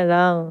 days na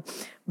lang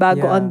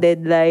bago ang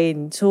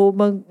deadline. So,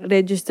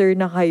 mag-register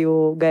na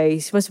kayo,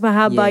 guys. Mas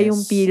mahaba yung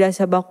pila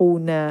sa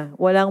bakuna.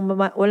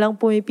 Walang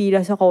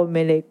pumipila sa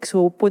Comelec.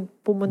 So,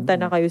 pumunta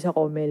na kayo sa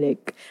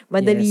Comelec.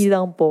 Madali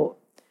lang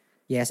po.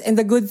 Yes, and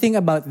the good thing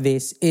about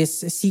this is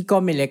si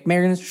Comelec,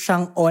 meron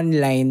siyang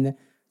online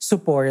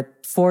support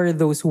for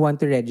those who want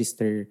to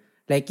register.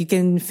 Like, you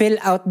can fill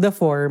out the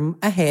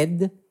form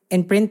ahead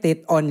and print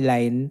it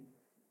online.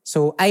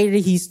 So,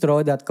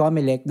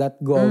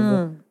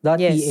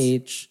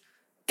 irehistro.comelec.gov.ph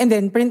and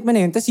then, print mo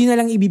na yun. Tapos, yun na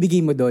lang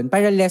ibibigay mo doon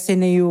para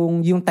lessen na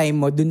yung time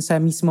mo doon sa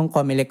mismong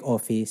Comelec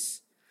office.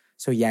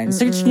 So, yan.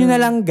 Search nyo na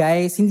lang,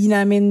 guys. Hindi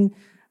namin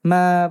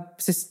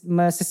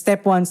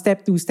step 1,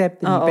 step 2, step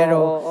 3. Pero,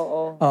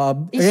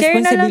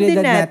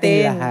 responsibilidad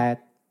natin lahat.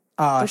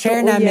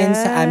 Share namin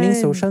sa aming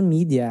social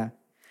media.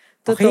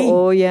 Okay.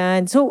 Totoo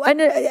yan. So,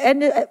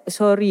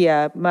 sorry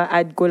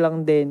ma-add ko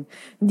lang din.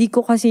 Hindi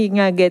ko kasi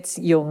nga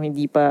gets yung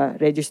hindi pa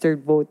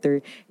registered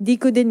voter. Hindi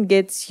ko din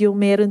gets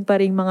yung meron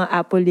pa rin mga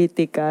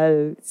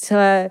apolitical.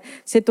 Sa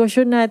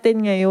sitwasyon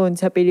natin ngayon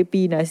sa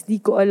Pilipinas, di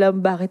ko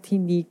alam bakit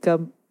hindi ka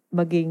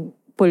maging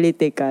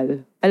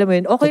political. Alam mo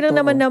yun, okay lang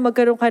Totoo. naman na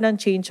magkaroon ka ng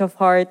change of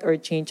heart or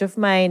change of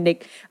mind.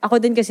 Like,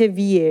 ako din kasi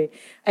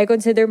I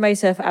consider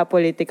myself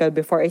apolitical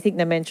before. I think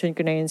na-mention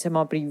ko na yun sa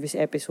mga previous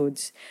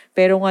episodes.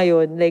 Pero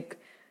ngayon, like,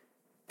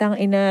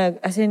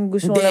 as in,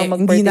 gusto ko lang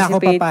Hindi na ako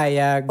mag-participate.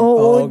 papayag.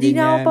 Oo, di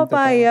na ako ganyan,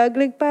 papayag.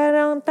 Like,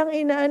 parang,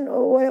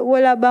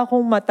 wala ba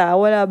akong mata?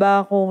 Wala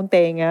ba akong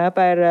tenga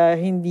para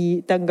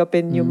hindi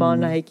tanggapin yung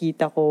mga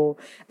nakikita ko?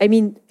 I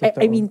mean,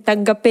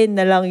 tanggapin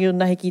na lang yung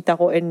nakikita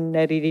ko and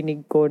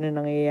naririnig ko na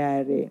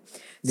nangyayari.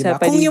 Diba?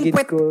 Sa paligid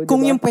ko.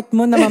 Kung yung puwet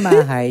mo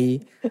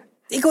namamahay,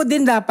 ikaw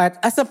din dapat,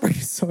 as a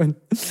person,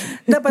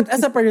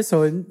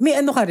 may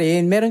ano ka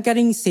rin, meron ka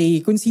ring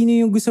say kung sino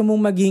yung gusto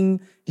mong maging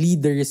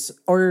leaders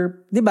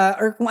or, di ba,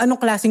 or kung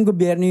anong klaseng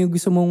gobyerno yung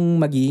gusto mong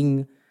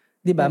maging.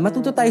 Di ba?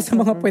 Matuto tayo sa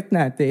mga puwet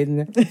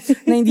natin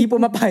na hindi po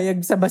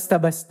mapayag sa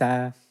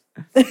basta-basta.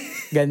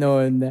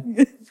 Ganon.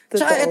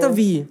 Tsaka eto,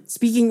 V,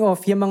 speaking of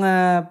yung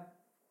mga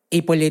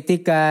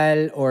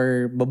apolitical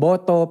or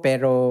boboto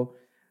pero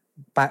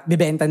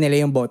bibenta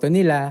nila yung boto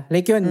nila.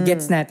 Like yun,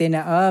 gets natin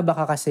na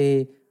baka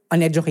kasi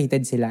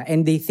uneducated sila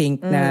and they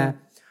think na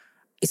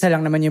isa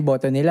lang naman yung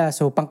boto nila.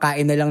 So,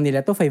 pangkain na lang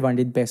nila to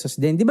 500 pesos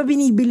din. Di ba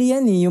binibili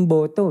yan yung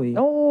boto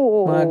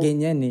Oo. Mga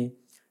ganyan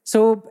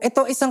So,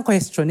 ito isang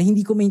question na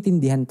hindi ko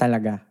maintindihan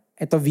talaga.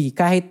 Ito, V,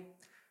 kahit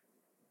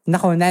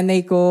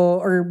nanay ko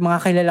or mga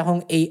kilala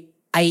kong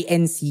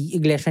INC,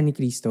 Iglesia ni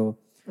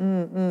Cristo,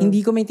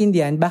 hindi ko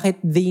maintindihan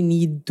bakit they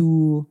need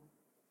to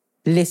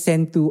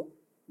listen to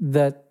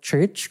the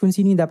church kung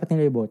sino yung dapat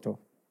nila iboto.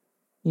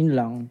 Yun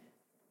lang.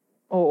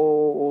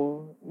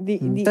 Oo.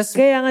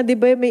 Kaya nga 'di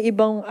ba may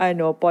ibang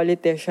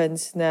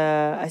politicians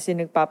na as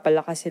in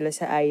nagpapalakas sila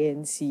sa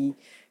INC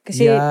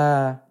kasi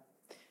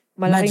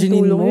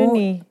malaking tulong yun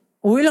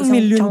ilang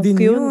million din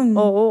yun.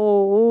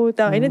 Oo.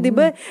 Tangina, 'di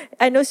ba?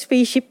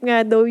 Spaceship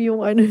nga daw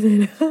yung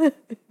nila.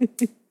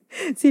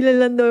 Sila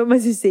lang daw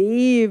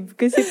masisave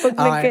kasi pag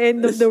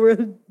nagka-end of the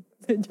world.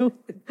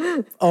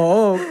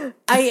 Oo.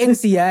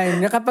 INC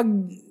yan.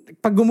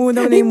 Pag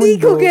gumunaw na yung mundo. Hindi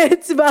ko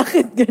gets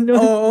bakit ganun.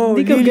 Oo,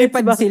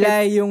 lilipad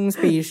sila yung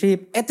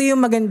spaceship. Ito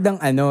yung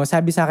magandang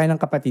sabi sa akin ng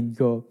kapatid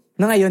ko.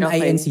 Na ngayon,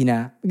 INC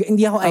na.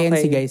 Hindi ako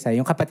INC guys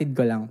yung kapatid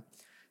ko lang.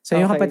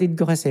 So yung kapatid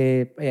ko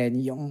kasi, ayan,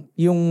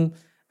 yung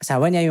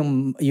asawa niya,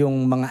 yung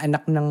mga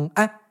anak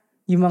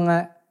yung mga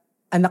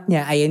anak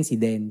niya, INC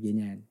din,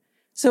 ganyan.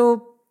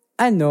 So,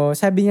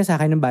 sabi niya sa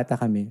akin ng bata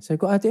kami.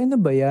 Sabi ko, ate,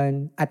 ano ba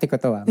yan? Ate ko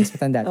to mas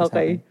matanda to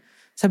sa akin.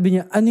 Sabi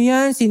niya, ano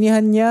yan?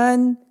 Sinihan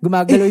yan?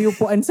 Gumagalaw yung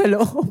upuan sa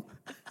loob.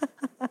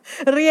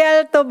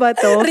 Real to ba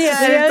to?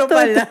 Real to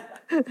pala.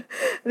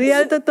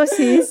 Real to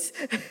sis.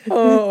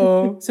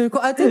 Oo. Sabi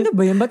ko, ate, ano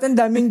ba yan? Ba't ang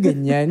daming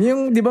ganyan?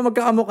 Yung, di ba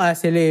magkakamukha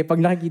sila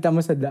pag nakikita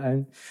mo sa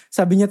daan.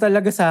 Sabi niya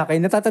talaga sa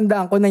akin,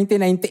 natatandaan ko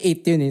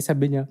 1998 yun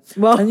Sabi niya,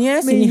 ano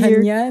yan?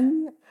 Sinihan yan?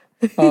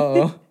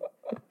 Oo.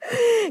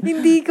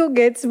 Hindi ko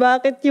gets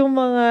bakit yung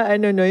mga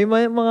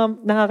yung mga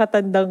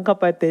nakakatandang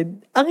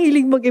kapatid ang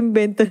hilig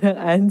mag-imbento ng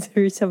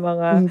answer sa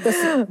mga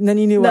tas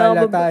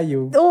naniniwala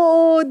tayo.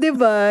 Oo, 'di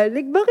ba?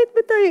 Like bakit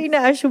ba tayo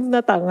ina-assume na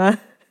tanga?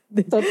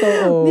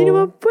 Totoo. Hindi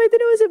naman pwede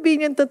naman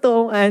sabihin yung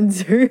totoong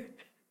answer.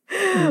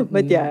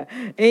 But yeah,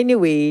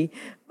 anyway,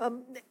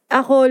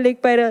 ako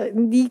like para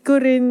hindi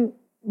ko rin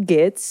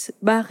gets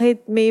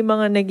bakit may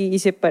mga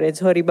nag-iisip pa rin.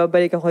 Sorry,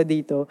 babalik ako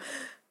dito.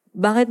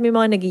 Bakit may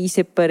mga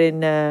nag-iisip pa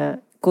rin na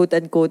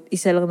quote-unquote,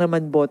 isa lang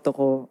naman boto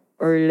ko?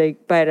 Or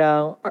like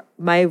parang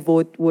my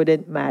vote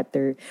wouldn't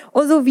matter.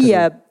 Although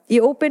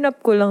i-open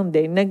up ko lang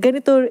din na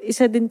ganito,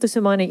 isa din to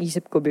sa mga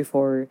naisip ko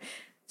before.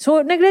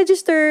 So,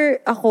 nag-register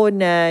ako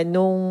na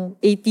nung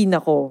 18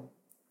 ako.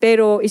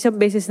 Pero isang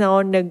beses na ako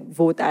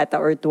nag-vote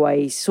ata or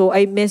twice. So,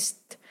 I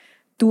missed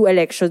 2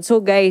 elections.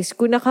 So guys,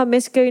 kung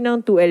naka-miss kayo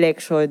ng 2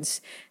 elections,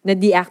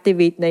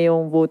 na-deactivate na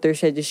yung voters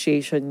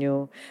registration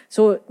nyo.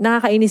 So,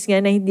 nakakainis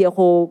nga na hindi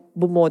ako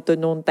bumoto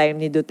nung time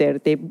ni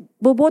Duterte.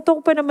 Boboto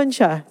ko pa naman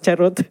siya.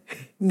 Charot.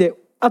 Hindi.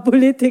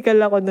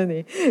 Apolitical ako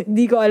nun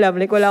Hindi ko alam.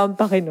 Like, wala akong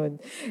pake nun.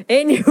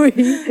 Anyway.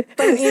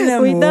 Tangina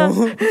mo.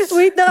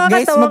 Wait, nakakatawa.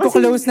 Guys,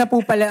 magkuklose na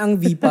po pala ang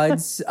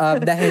VPods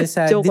dahil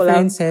sa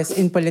differences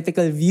in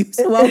political views.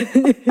 Wow.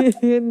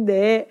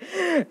 Hindi.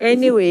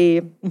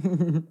 Anyway.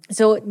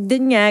 So,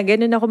 dun nga,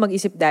 ganun ako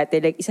mag-isip dati.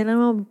 Like, isa lang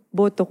naman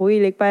boto ko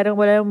Like, parang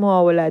wala nang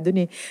mawawala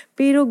dun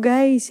Pero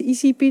guys,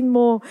 isipin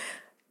mo,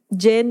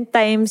 Gen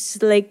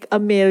times like a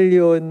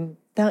million.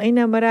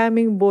 Tangina,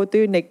 maraming boto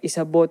yun. Like,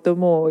 isa boto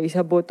mo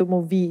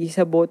V,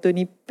 isa boto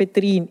ni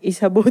Petrin,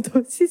 isa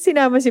boto,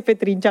 sinama si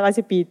Petrin tsaka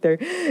si Peter,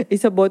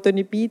 isa boto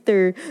ni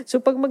Peter.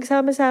 So, pag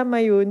magsama-sama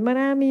yun,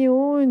 marami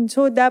yun.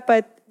 So,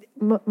 dapat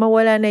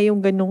mawala na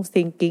yung ganong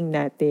thinking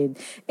natin.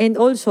 And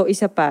also,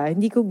 isa pa,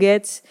 hindi ko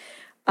gets,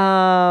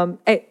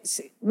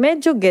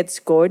 medyo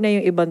gets ko na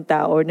yung ibang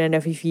tao na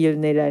nafe-feel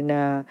nila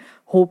na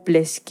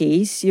hopeless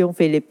case yung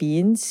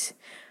Philippines.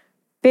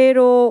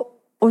 Pero,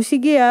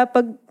 sige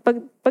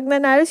pag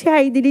nanalo si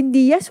Heidelin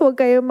Diaz, huwag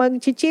kayong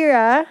mag-cheer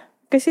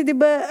Kasi 'di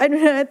ba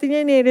natin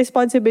yan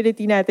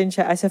responsibility natin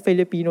siya as a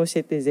Filipino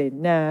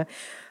citizen na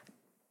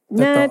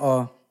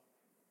Totoo.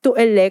 to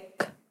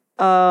elect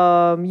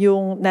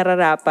yung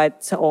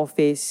nararapat sa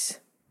office.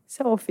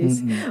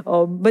 Mm-hmm.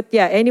 But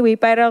yeah, anyway,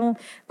 parang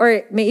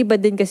or may iba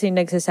din kasi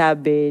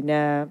nagsasabi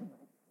na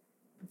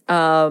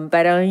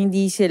parang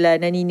hindi sila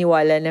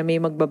naniniwala na may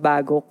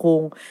magbabago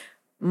kung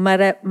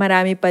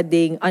marami pa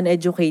ding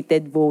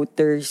uneducated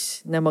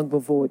voters na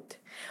magvo-vote.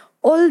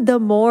 All the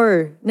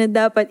more na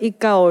dapat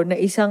ikaw na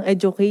isang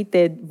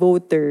educated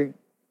voter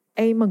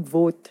ay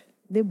mag-vote.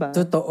 Diba?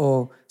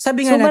 Totoo.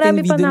 Sabi nga natin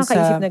marami pa dun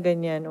nakaisip na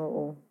ganyan.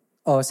 Oo.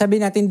 Sabi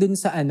natin dun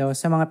sa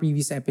sa mga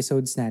previous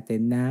episodes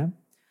natin na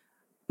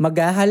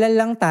maghahalal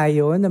lang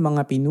tayo ng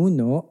mga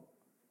pinuno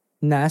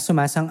na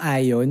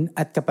sumasang-ayon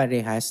at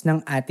kaparehas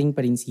ng ating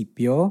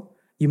prinsipyo,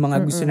 yung mga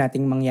gusto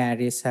nating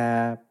mangyari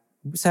sa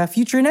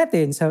future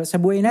natin, sa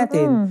buhay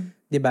natin.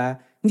 'Di ba?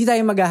 Hindi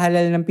tayo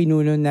maghahalal ng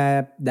pinuno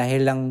na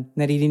dahil lang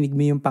naririnig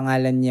mo yung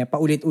pangalan niya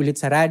paulit-ulit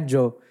sa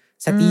radyo,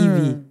 sa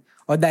TV,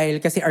 o dahil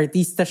kasi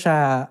artista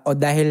siya, o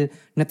dahil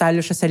natalo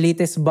siya sa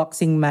latest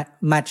boxing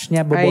match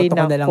niya, boboto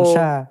ko na lang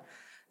siya.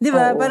 'Di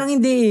ba? Parang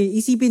hindi.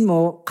 Isipin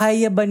mo,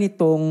 kaya ba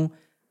nitong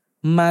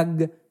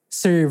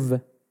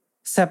mag-serve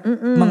sa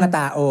mga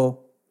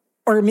tao?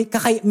 Or may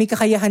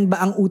kakayahan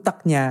ba ang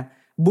utak niya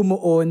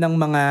bumuo ng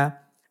mga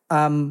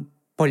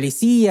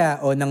polisiya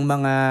o ng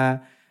mga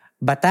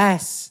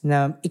batas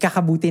na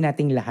ikakabuti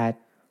nating lahat?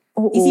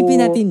 Oo.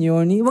 Isipin natin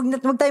yun.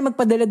 Wag tayo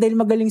magpadala dahil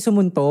magaling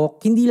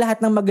sumuntok. Hindi lahat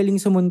ng magaling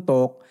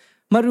sumuntok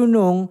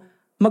marunong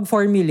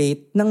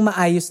mag-formulate ng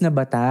maayos na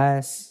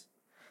batas.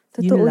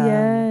 Totoo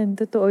yan.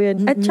 Totoo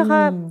yan. At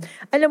saka,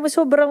 alam mo,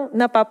 sobrang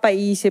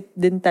napapaisip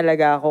din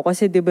talaga ako.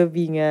 Kasi di ba, V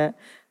nga,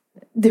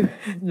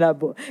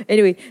 labo.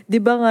 Anyway,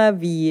 di ba nga,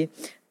 V,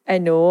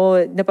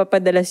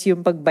 napapadalas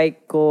yung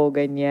pagbike ko,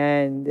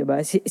 ganyan, di ba?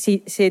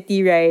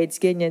 City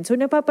rides, ganyan. So,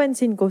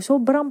 napapansin ko,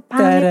 sobrang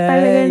pangit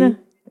talaga na.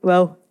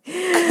 Wow.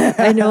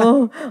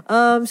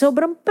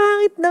 Sobrang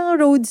pangit ng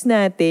roads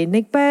natin.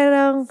 Like,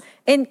 parang,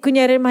 and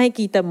kunyari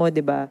makikita mo, di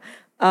ba?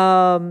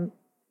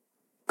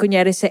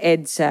 Kunyari sa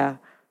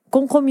EDSA,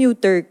 kung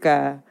commuter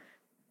ka,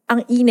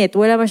 ang init,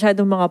 wala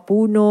masyadong mga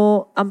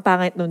puno, ang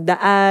pangit ng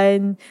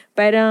daan,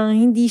 parang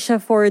hindi siya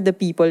for the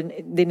people.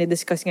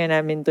 Dinidiscuss nga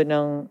namin to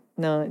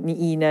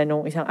ni Ina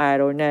nung isang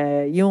araw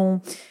na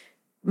yung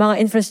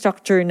mga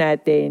infrastructure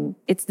natin,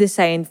 it's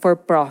designed for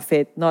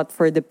profit, not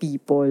for the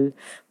people.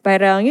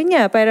 Parang, yun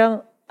nga,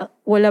 parang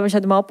wala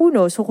masyadong mga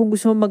puno. So kung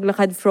gusto mo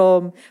maglakad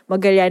from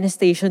Magallanes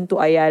Station to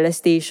Ayala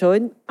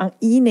Station, ang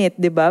init,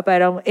 di ba?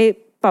 Parang,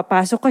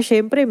 papasok ka,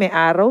 syempre, may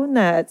araw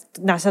na,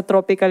 nasa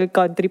tropical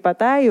country pa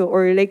tayo.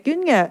 Or like,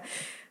 yun nga,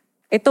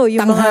 ito,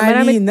 yung tanghali mga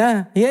marami...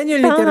 na. Yan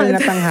yung literal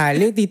na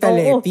tanghali, Tita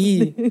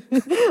Leti.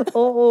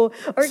 Oo.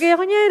 Or kaya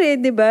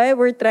kunyari, di ba,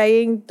 we're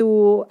trying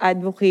to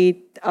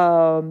advocate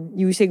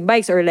using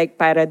bikes or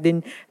like para din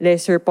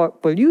lesser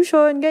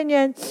pollution,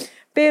 ganyan.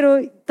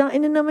 Pero,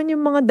 tangina naman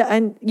yung mga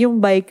daan,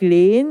 yung bike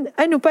lane,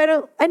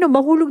 parang,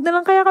 mahulog na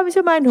lang kaya kami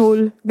sa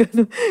manhole.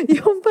 Gano'n.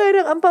 Yung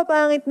parang, ang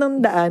papangit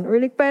ng daan. Or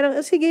like, parang,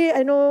 sige,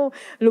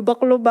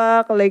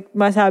 lubak-lubak, like,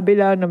 masabi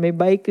lang na may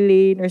bike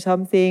lane or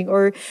something.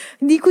 Or,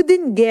 hindi ko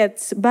din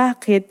gets,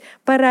 bakit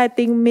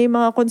parating may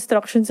mga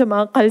construction sa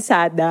mga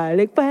kalsada.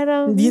 Like,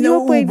 parang, hindi na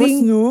uubos,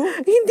 no?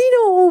 Hindi na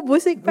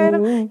uubos. Like,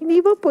 parang,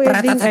 hindi ba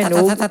pwedeng,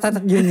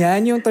 yun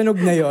yan, yung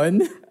tunog na yun.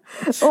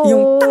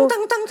 Yung tang.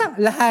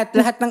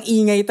 Lahat ng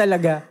ingay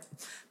talaga.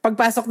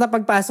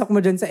 Pagpasok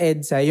mo dyan sa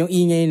EDSA, yung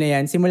ingay na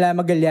yan, simula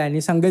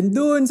Magallanes hanggang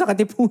dun sa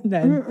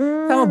Katipunan.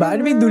 Tama ba?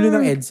 Ano ba yung dulo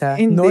ng EDSA?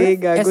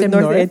 Hindi, SM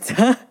North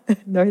EDSA.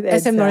 North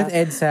EDSA. SM North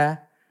EDSA.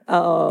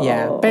 Oo.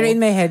 Yeah. Pero in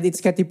my head,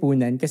 it's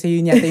Katipunan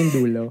kasi yun yata yung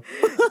dulo.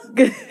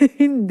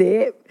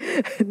 Hindi.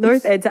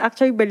 North EDSA.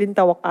 Actually,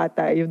 Balintawak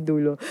ata yung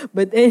dulo.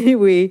 But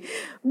anyway,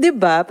 di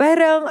ba?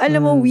 Parang, alam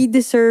mo, we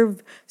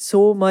deserve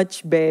so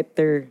much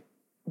better.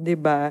 'Di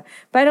ba?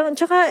 Parang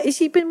tsaka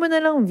isipin mo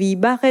na lang, V,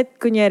 bakit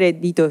kunyari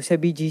dito sa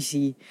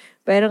BGC,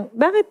 parang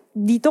bakit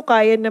dito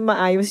kaya na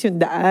maayos yung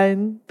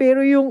daan,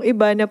 pero yung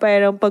iba na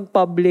parang pag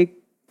public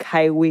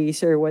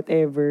highways or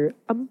whatever,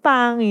 ang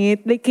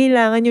pangit. Like,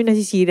 kailangan yung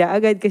nasisira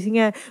agad kasi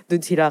nga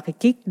doon sila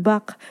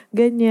kickback,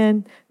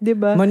 ganyan, 'di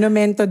ba?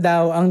 Monumento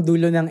daw ang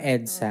dulo ng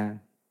EDSA.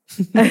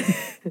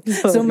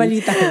 So mali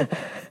tayo.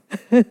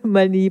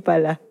 Mali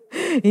pala.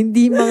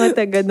 Hindi mga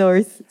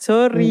taga-North.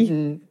 Sorry.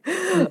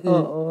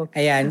 Oo.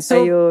 Ayan. So,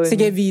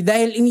 sige V,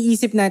 dahil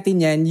iniisip natin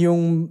yan,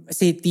 yung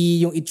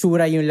city, yung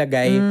itsura, yung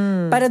lagay,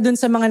 para dun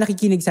sa mga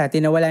nakikinig sa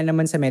atin na wala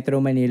naman sa Metro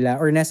Manila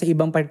or nasa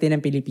ibang parte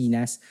ng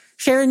Pilipinas,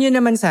 share nyo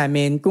naman sa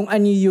amin kung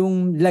ano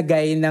yung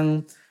lagay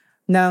ng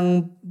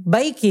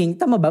biking.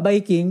 Tama ba?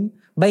 Biking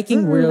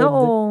world.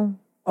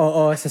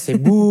 Oo, sa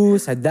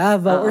Cebu, sa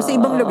Davao, or sa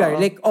ibang lugar.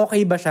 Like,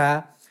 okay ba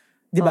siya?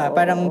 Diba?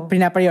 Parang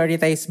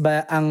pinaprioritize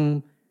ba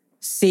ang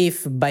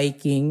safe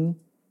biking.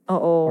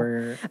 Oo.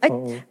 At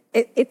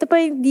ito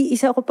pa,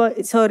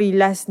 sorry,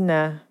 last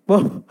na.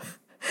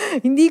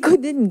 Hindi ko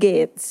din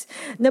gets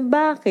na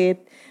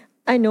bakit,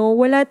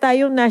 wala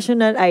tayong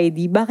national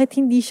ID. Bakit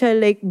hindi siya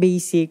like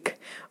basic?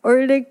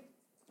 Or like,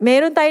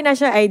 meron tayong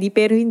national ID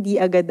pero hindi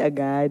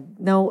agad-agad.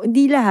 No,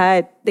 hindi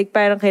lahat. Like,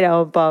 parang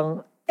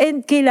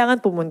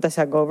kailangan pumunta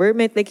sa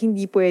government. Like,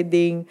 hindi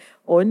pwedeng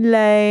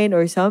online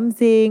or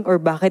something. Or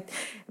bakit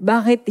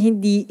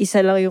hindi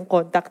isa lang yung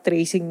contact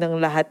tracing ng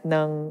lahat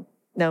ng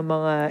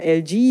mga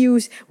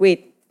LGUs.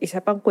 Wait, isa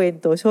pang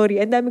kwento.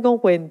 Sorry, ang dami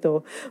kong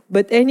kwento.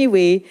 But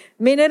anyway,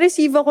 may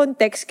na-receive akong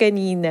text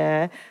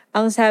kanina.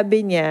 Ang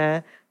sabi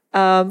niya,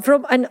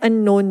 from an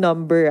unknown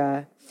number,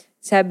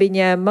 Sabi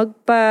niya,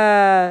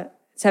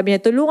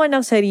 tulungan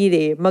ng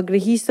sarili,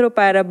 magrehistro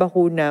para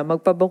bakuna,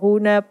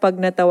 magpabakuna pag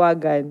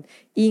natawagan,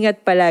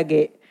 ingat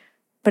palagi.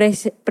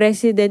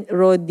 President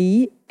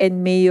Rodi and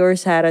Mayor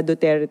Sara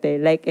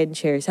Duterte, like and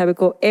share. Sabi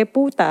ko,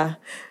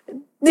 puta.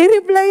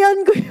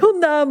 Nireplyan ko yung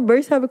number.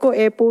 Sabi ko,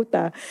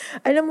 puta.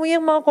 Alam mo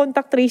yung mga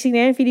contact tracing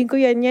na yan, feeling ko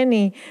yan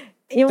eh.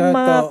 Yung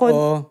mga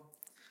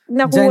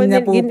Diyan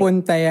na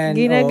pupunta yan.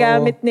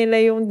 Ginagamit nila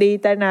yung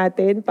data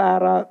natin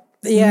para...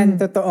 Yan,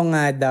 totoo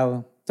nga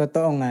daw.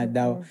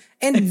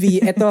 And V,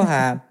 eto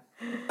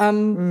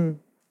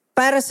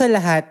para sa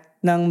lahat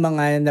ng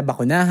mga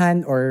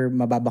nabakunahan or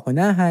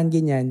mababakunahan,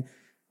 ganyan,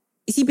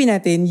 isipin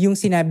natin yung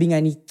sinabi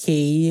nga ni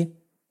Kay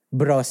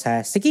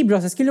Brosas. Si Kay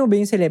Brosas, kilala mo ba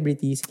yung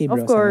celebrity? Si Kay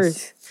Brosas. Of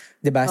course.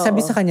 Diba?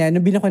 Sabi sa kanya,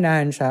 nung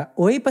binakunahan siya,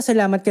 uy,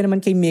 pasalamat ka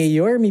naman kay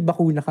Mayor, may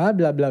bakuna ka,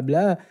 blah, blah,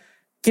 blah.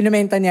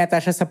 Kinomenta niya ata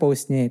siya sa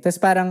post niya. Tapos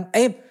parang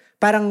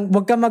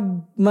wag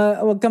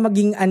ka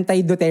maging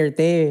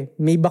anti-Duterte.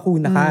 May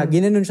bakuna ka.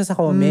 Ginanon siya sa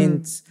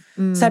comments.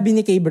 Sabi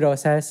ni Kay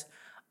Brosas,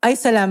 ay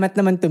salamat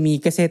naman to me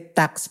kasi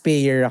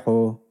taxpayer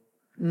ako.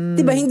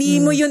 Diba,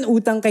 hindi mo yun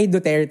utang kay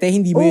Duterte,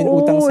 hindi mo yun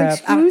utang sa,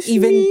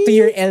 even to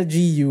your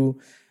LGU.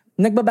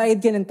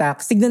 Nagbabayad ka ng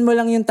tax, tignan mo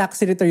lang yung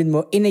tax return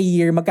mo, in a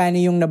year, magkano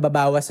yung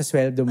nababawas sa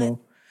sweldo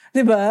mo.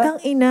 Diba?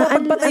 Tangina,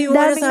 papagpatayo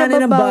ka na sana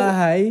ng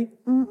bahay.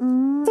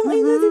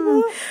 Tangina,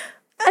 diba?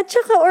 At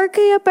saka, or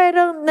kaya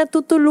parang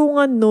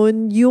natutulungan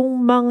nun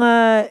yung mga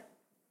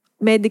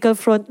medical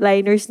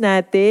frontliners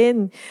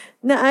natin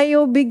na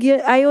ayaw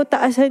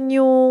taasan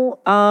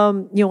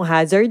yung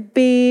hazard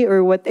pay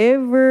or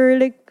whatever.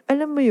 Like,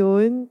 alam mo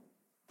yun?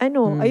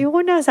 Ayoko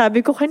na.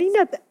 Sabi ko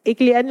kanina,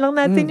 iklian lang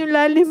natin yung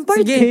lalim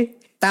part.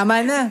 Sige, tama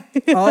na.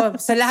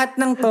 Sa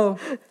lahat ng to,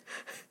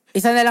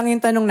 isa na lang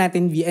yung tanong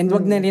natin, V, and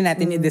wag na rin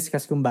natin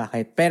i-discuss kung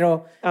bakit.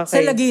 Pero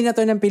sa lagay na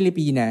to ng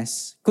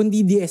Pilipinas, kung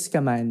DDS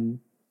ka man,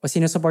 o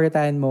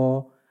sinusuportahan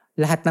mo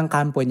lahat ng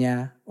kampo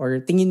niya,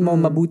 or tingin mo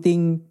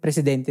mabuting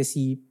presidente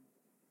si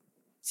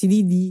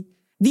Didi.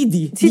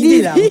 Didi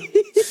lang.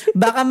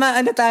 Baka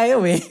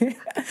tayo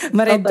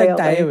ma-redtag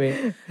tayo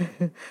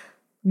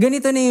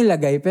Ganito na yung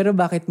lagay, pero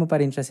bakit mo pa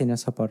rin siya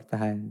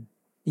sinusuportahan?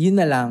 Yun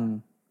na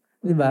lang.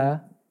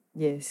 Diba?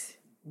 Yes.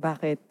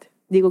 Bakit?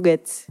 Di ko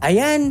gets.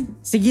 Ayan.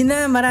 Sige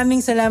na.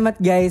 Maraming salamat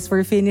guys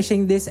for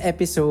finishing this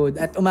episode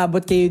at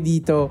umabot kayo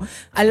dito.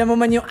 Alam mo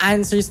man yung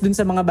answers dun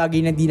sa mga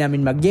bagay na di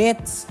namin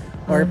mag-gets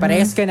or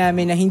parehas ka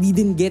namin na hindi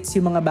din gets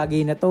yung mga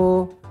bagay na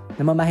to.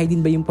 Namamahay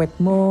din ba yung puwet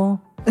mo?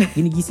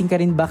 Ginigising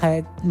ka rin ba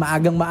kahit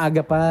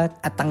maagang-maaga pa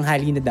at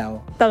tanghali na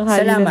daw?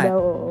 Salamat. Na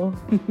daw, oo.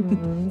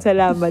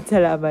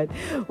 Salamat.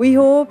 We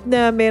hope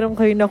na meron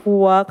kayo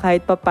nakuha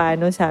kahit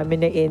papano sa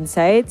amin na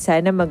insight.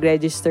 Sana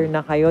mag-register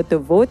na kayo to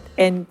vote.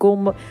 And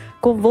kung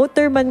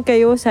voter man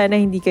kayo, sana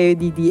hindi kayo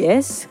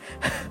DDS.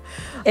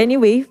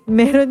 Anyway,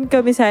 meron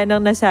kami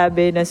sanang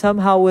nasabi na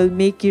somehow will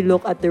make you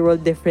look at the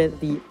world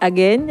differently.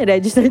 Again,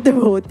 register to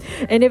vote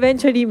and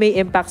eventually may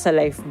impact sa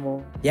life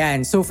mo.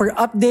 Yan. So for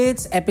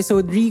updates,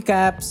 episode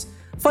recaps,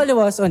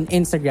 follow us on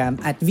Instagram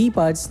at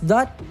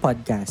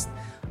vpods.podcast.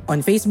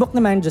 On Facebook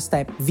naman, just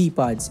type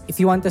vpods. If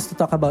you want us to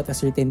talk about a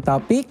certain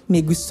topic,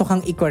 may gusto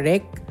kang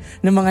i-correct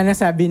ng mga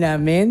nasabi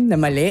namin na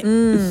mali,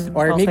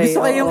 or may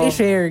gusto kayong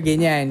i-share,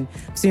 ganyan.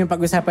 Gusto yung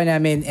pag-usapan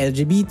namin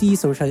LGBT,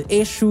 social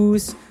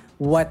issues,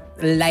 what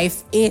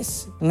life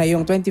is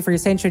ngayong 21st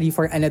century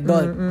for an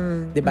adult.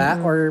 Diba?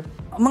 Or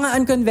mga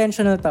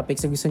unconventional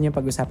topics na gusto niyo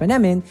pag-usapan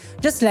namin,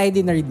 just slide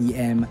in our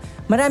DM.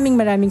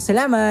 Maraming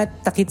salamat.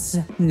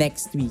 Takits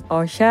next week.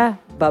 O siya.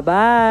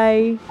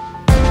 Bye-bye!